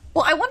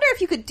 Well, I wonder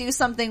if you could do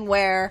something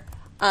where,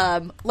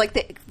 like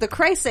the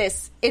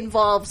Crisis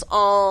involves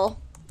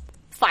all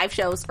 5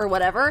 shows or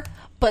whatever,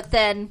 but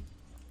then,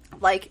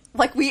 like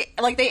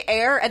they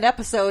air an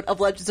episode of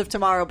Legends of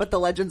Tomorrow, but the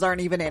Legends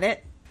aren't even in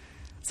it.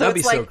 So That'd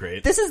it's be like, so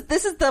great. This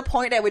is the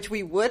point at which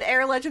we would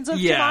air Legends of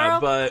Tomorrow.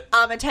 But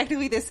and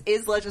technically this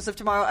is Legends of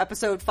Tomorrow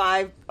episode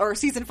 5 or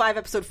season 5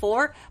 episode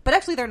 4, but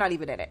actually they're not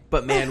even in it.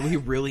 But man, we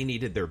really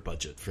needed their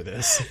budget for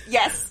this.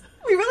 Yes,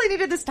 we really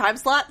needed this time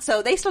slot,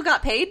 so they still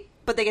got paid,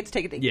 but they get to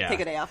take a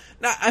day off.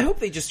 Now, I hope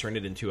they just turn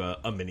it into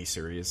a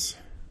mini-series,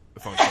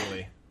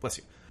 functionally. Bless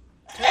you.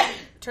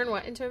 Turn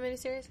what into a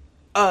miniseries?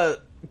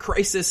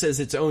 Crisis as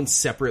its own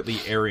separately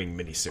airing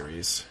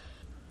miniseries.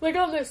 Like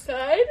on the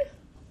side?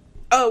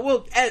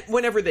 Well,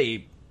 whenever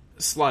they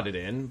slot it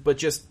in, but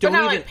just don't but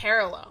not even like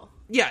parallel.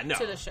 Yeah, no.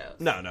 To the shows.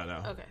 No.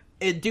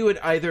 Okay. Do it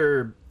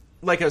either,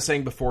 like I was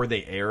saying, before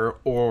they air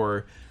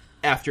or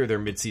after their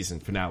mid-season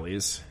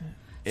finales.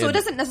 So it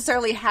doesn't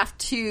necessarily have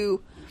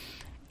to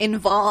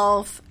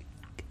involve,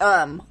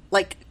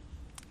 like,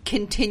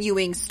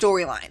 continuing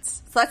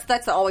storylines. So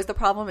that's always the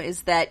problem,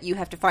 is that you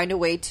have to find a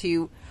way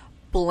to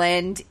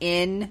blend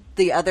in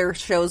the other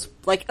shows,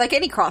 like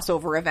any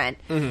crossover event.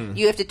 Mm-hmm.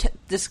 You have to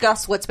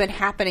discuss what's been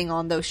happening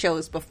on those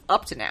shows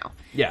up to now.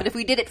 Yeah. But if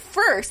we did it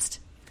first,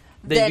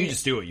 then you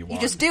just do what you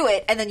want. You just do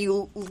it, and then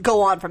you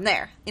go on from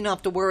there. You don't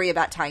have to worry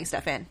about tying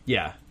stuff in.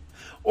 Yeah.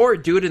 Or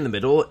do it in the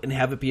middle and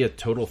have it be a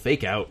total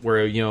fake out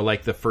where,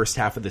 like the first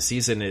half of the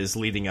season is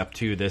leading up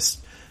to this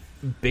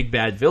big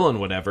bad villain,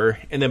 whatever,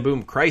 and then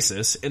boom,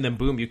 crisis, and then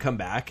boom, you come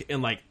back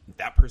and like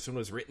that person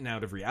was written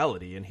out of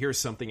reality and here's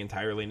something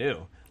entirely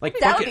new. Like,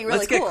 that would be really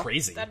let's cool. get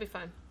crazy. That'd be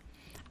fun.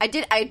 I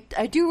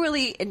do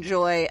really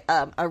enjoy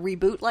a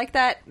reboot like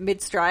that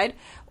mid-stride.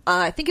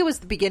 I think it was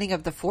the beginning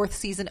of the 4th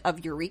season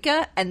of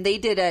Eureka, and they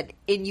did an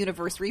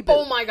in-universe reboot.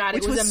 Oh my god,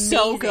 which it was amazing.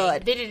 So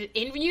good. They did an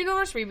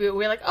in-universe reboot. We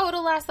were like, oh,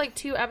 it'll last like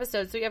 2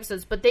 episodes, 3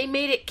 episodes, but they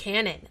made it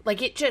canon.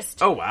 Like, it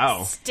just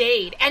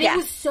stayed. And it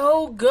was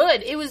so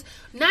good. It was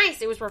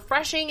nice. It was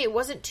refreshing. It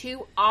wasn't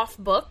too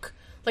off-book.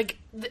 Like,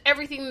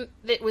 everything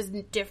that was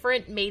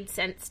different made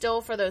sense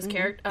still for those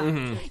characters.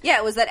 Mm-hmm. Yeah,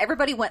 it was that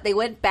everybody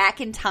went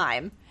back in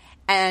time,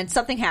 and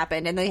something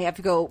happened, and they have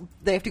to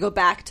go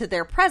back to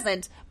their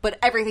present, but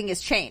everything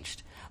has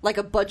changed. Like,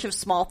 a bunch of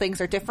small things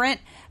are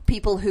different.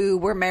 People who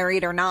were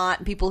married or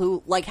not, people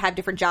who like have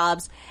different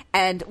jobs,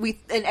 and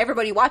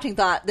everybody watching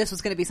thought this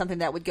was going to be something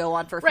that would go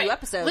on for a few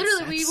episodes.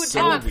 Literally, we would so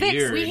talk.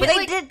 weird. But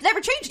they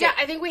never changed it. Yeah,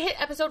 I think we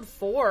hit episode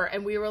 4,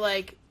 and we were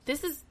like,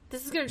 this is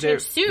going to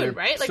change soon,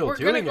 right? Like, we're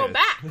going to go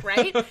back,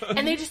 right?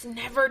 And they just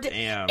never did.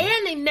 Damn.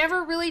 And they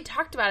never really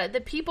talked about it.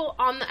 The people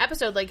on the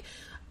episode, like,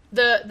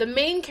 the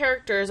main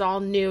characters all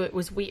knew it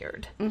was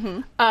weird.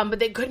 Mm-hmm. But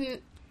they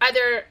couldn't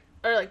either,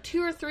 or like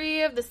 2 or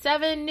 3 of the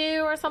 7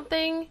 knew or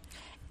something.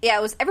 Yeah,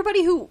 it was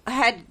everybody who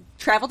had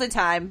traveled in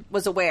time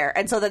was aware.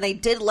 And so then they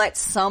did let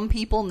some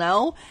people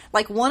know.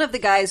 Like, one of the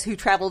guys who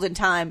traveled in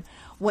time,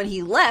 when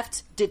he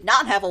left, did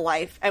not have a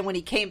wife. And when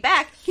he came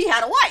back, he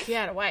had a wife. He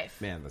had a wife.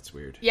 Man, that's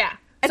weird. Yeah.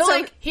 And so,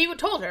 like, he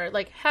told her,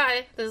 like,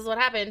 hi, this is what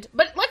happened.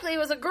 But luckily it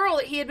was a girl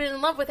that he had been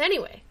in love with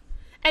anyway.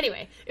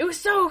 Anyway, it was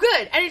so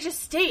good. And it just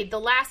stayed. The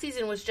last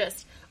season was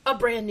just a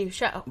brand new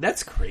show.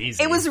 That's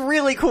crazy. It was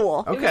really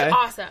cool. Okay. It was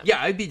awesome.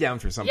 Yeah, I'd be down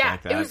for something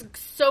like that. It was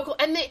so cool.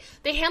 And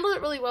they handled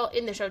it really well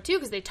in the show, too,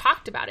 because they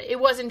talked about it. It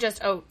wasn't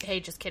just, oh, hey,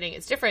 just kidding,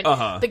 it's different.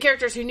 Uh-huh. The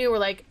characters who knew were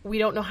like, we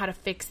don't know how to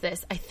fix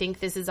this. I think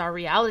this is our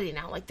reality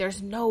now. Like,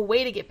 there's no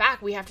way to get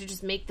back. We have to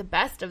just make the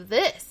best of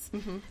this.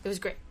 Mm-hmm. It was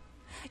great.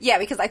 Yeah,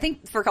 because I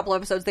think for a couple of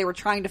episodes they were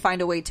trying to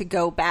find a way to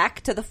go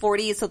back to the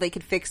 40s so they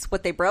could fix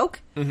what they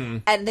broke. Mm-hmm.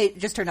 And they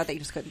just turned out they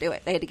just couldn't do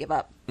it. They had to give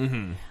up.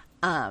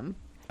 Mm-hmm.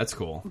 That's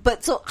cool.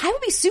 But so I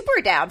would be super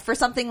down for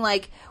something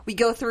like we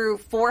go through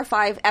 4 or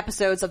 5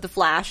 episodes of The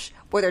Flash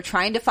where they're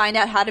trying to find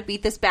out how to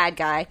beat this bad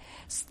guy.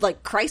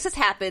 Like, crisis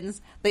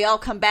happens, they all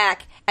come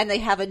back, and they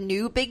have a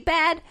new big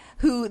bad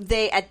who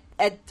they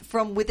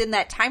from within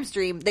that time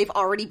stream they've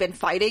already been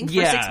fighting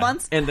for 6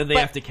 months, and then they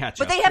have to catch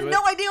up. But they have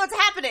no idea what's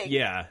happening.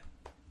 Yeah,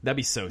 that'd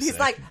be so sick. He's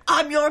like,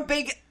 I'm your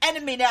big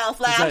enemy now,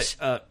 Flash.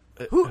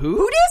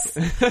 Who dis?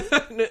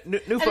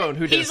 New phone,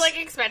 who dis? He's like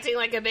expecting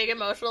like a big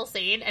emotional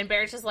scene, and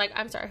Barrett's just like,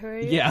 I'm sorry, who are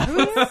you? Yeah. Who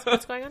is?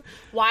 What's going on?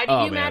 Why do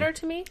you matter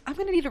to me? I'm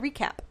going to need a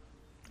recap.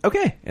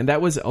 Okay, and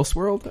that was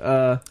Elseworld.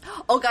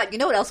 Oh god, you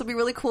know what else would be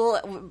really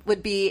cool?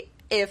 Would be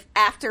if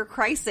after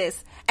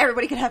Crisis,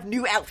 everybody could have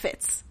new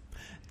outfits.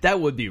 That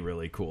would be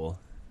really cool.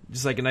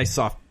 Just like a nice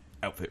soft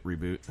outfit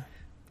reboot.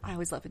 I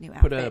always love a new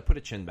outfit. Put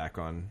a chin back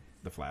on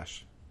the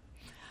Flash.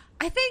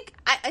 I think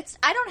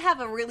I don't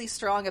have a really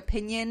strong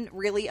opinion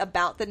really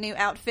about the new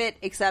outfit,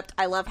 except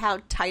I love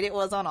how tight it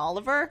was on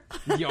Oliver.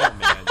 Yo, man.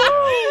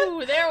 Yeah.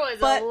 Ooh, there was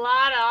a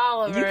lot of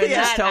Oliver. You could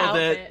just tell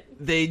outfit.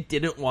 that they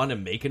didn't want to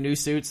make a new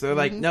suit, so they're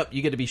like, nope,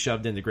 you get to be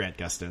shoved into Grant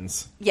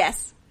Gustin's.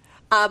 Yes.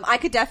 I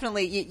could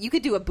definitely, you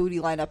could do a booty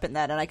lineup in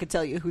that, and I could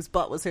tell you whose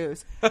butt was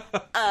whose.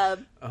 Oh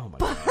my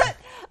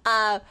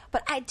god.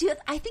 But I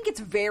think it's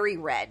very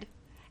red,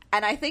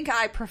 and I think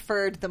I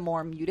preferred the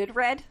more muted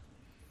red.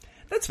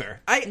 That's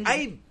fair.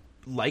 I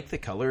like the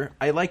color.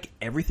 I like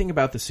everything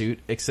about the suit,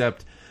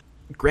 except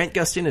Grant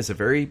Gustin is a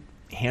very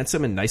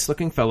handsome and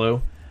nice-looking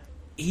fellow.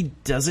 He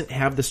doesn't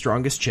have the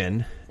strongest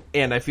chin,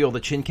 and I feel the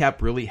chin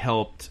cap really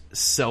helped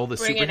sell the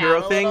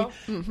superhero thing.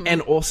 Mm-hmm. And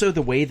also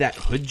the way that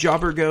hood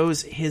jobber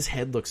goes, his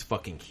head looks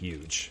fucking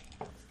huge.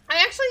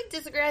 I actually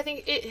disagree. I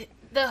think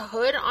the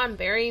hood on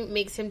Barry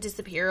makes him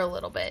disappear a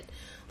little bit.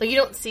 Like, you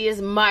don't see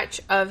as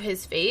much of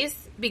his face,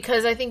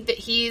 because I think that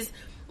he's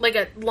like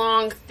a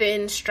long,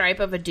 thin stripe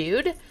of a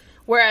dude,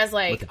 whereas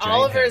like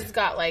Oliver's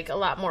got like a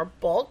lot more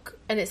bulk,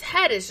 and his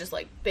head is just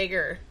like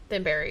bigger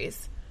than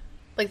Barry's.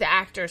 Like, the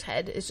actor's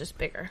head is just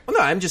bigger. Well,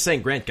 no, I'm just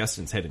saying Grant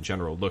Gustin's head in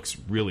general looks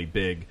really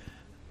big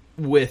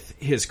with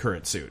his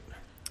current suit.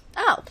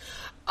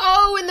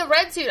 Oh, in the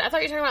red suit. I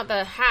thought you were talking about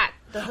the hat,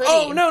 the hoodie.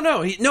 Oh,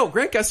 no.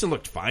 Grant Gustin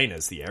looked fine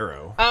as the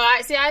Arrow. Oh,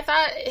 I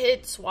thought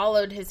it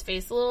swallowed his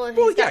face a little, and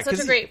he's got such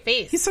a great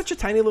face. He's such a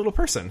tiny little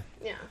person.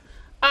 Yeah.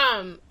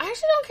 I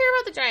actually don't care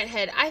about the giant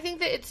head. I think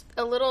that it's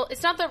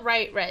not the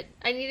right red.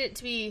 I need it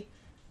to be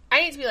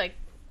like,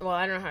 well,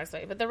 I don't know how to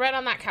say it, but the red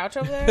on that couch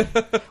over there,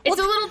 it's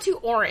a little too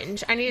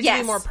orange. I need it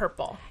to be more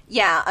purple.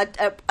 Yeah,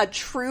 a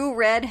true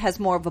red has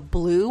more of a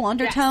blue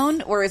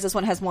undertone, whereas this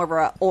one has more of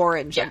an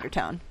orange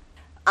undertone.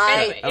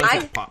 Anyway,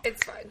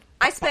 it's fine.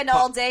 I spend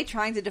all day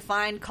trying to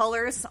define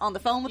colors on the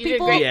phone with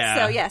people, Yeah.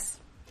 so yes.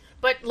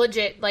 But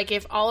legit, like,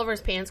 if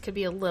Oliver's pants could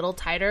be a little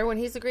tighter when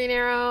he's the Green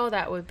Arrow,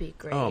 that would be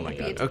great. Oh my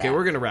god. Okay,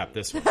 we're going to wrap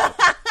this one up.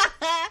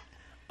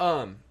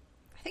 I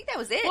think that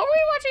was it. What were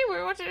we watching? We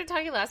were watching a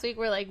talkie last week.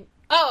 We're like,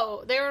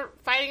 oh, they were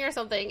fighting or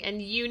something,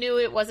 and you knew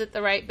it wasn't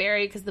the right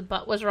Barry because the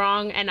butt was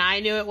wrong, and I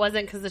knew it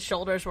wasn't because the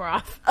shoulders were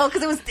off. Oh,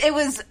 because it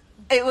was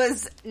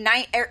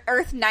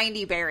Earth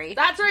 90 Barry.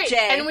 That's right.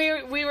 Jay. And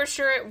we were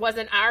sure it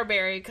wasn't our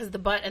Barry because the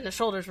butt and the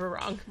shoulders were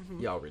wrong.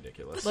 Y'all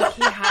ridiculous. Look,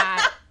 he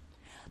had...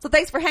 So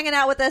thanks for hanging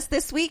out with us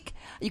this week.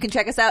 You can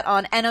check us out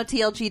on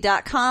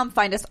notlg.com.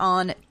 Find us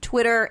on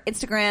Twitter,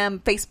 Instagram,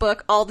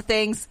 Facebook, all the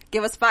things.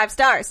 Give us 5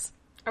 stars.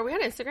 Are we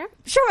on Instagram?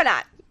 Sure, why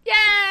not?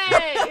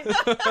 Yay!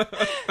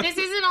 This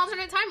is an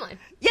alternate timeline.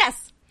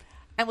 Yes.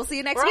 And we'll see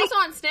you next we're week. We're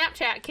also on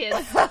Snapchat, kids.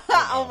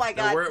 Oh my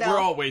god, we're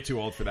all way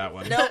too old for that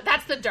one. No,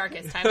 that's the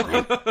darkest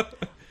timeline.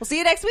 We'll see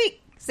you next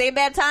week. Same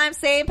bad time,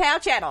 same Pow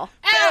channel.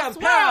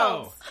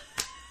 Elseworlds!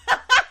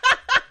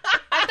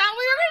 I thought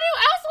we were going to do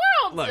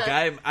Elseworlds!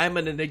 Look, I'm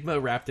an enigma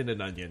wrapped in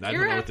an onion. I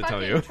don't know what to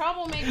tell you. You're a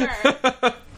fucking troublemaker.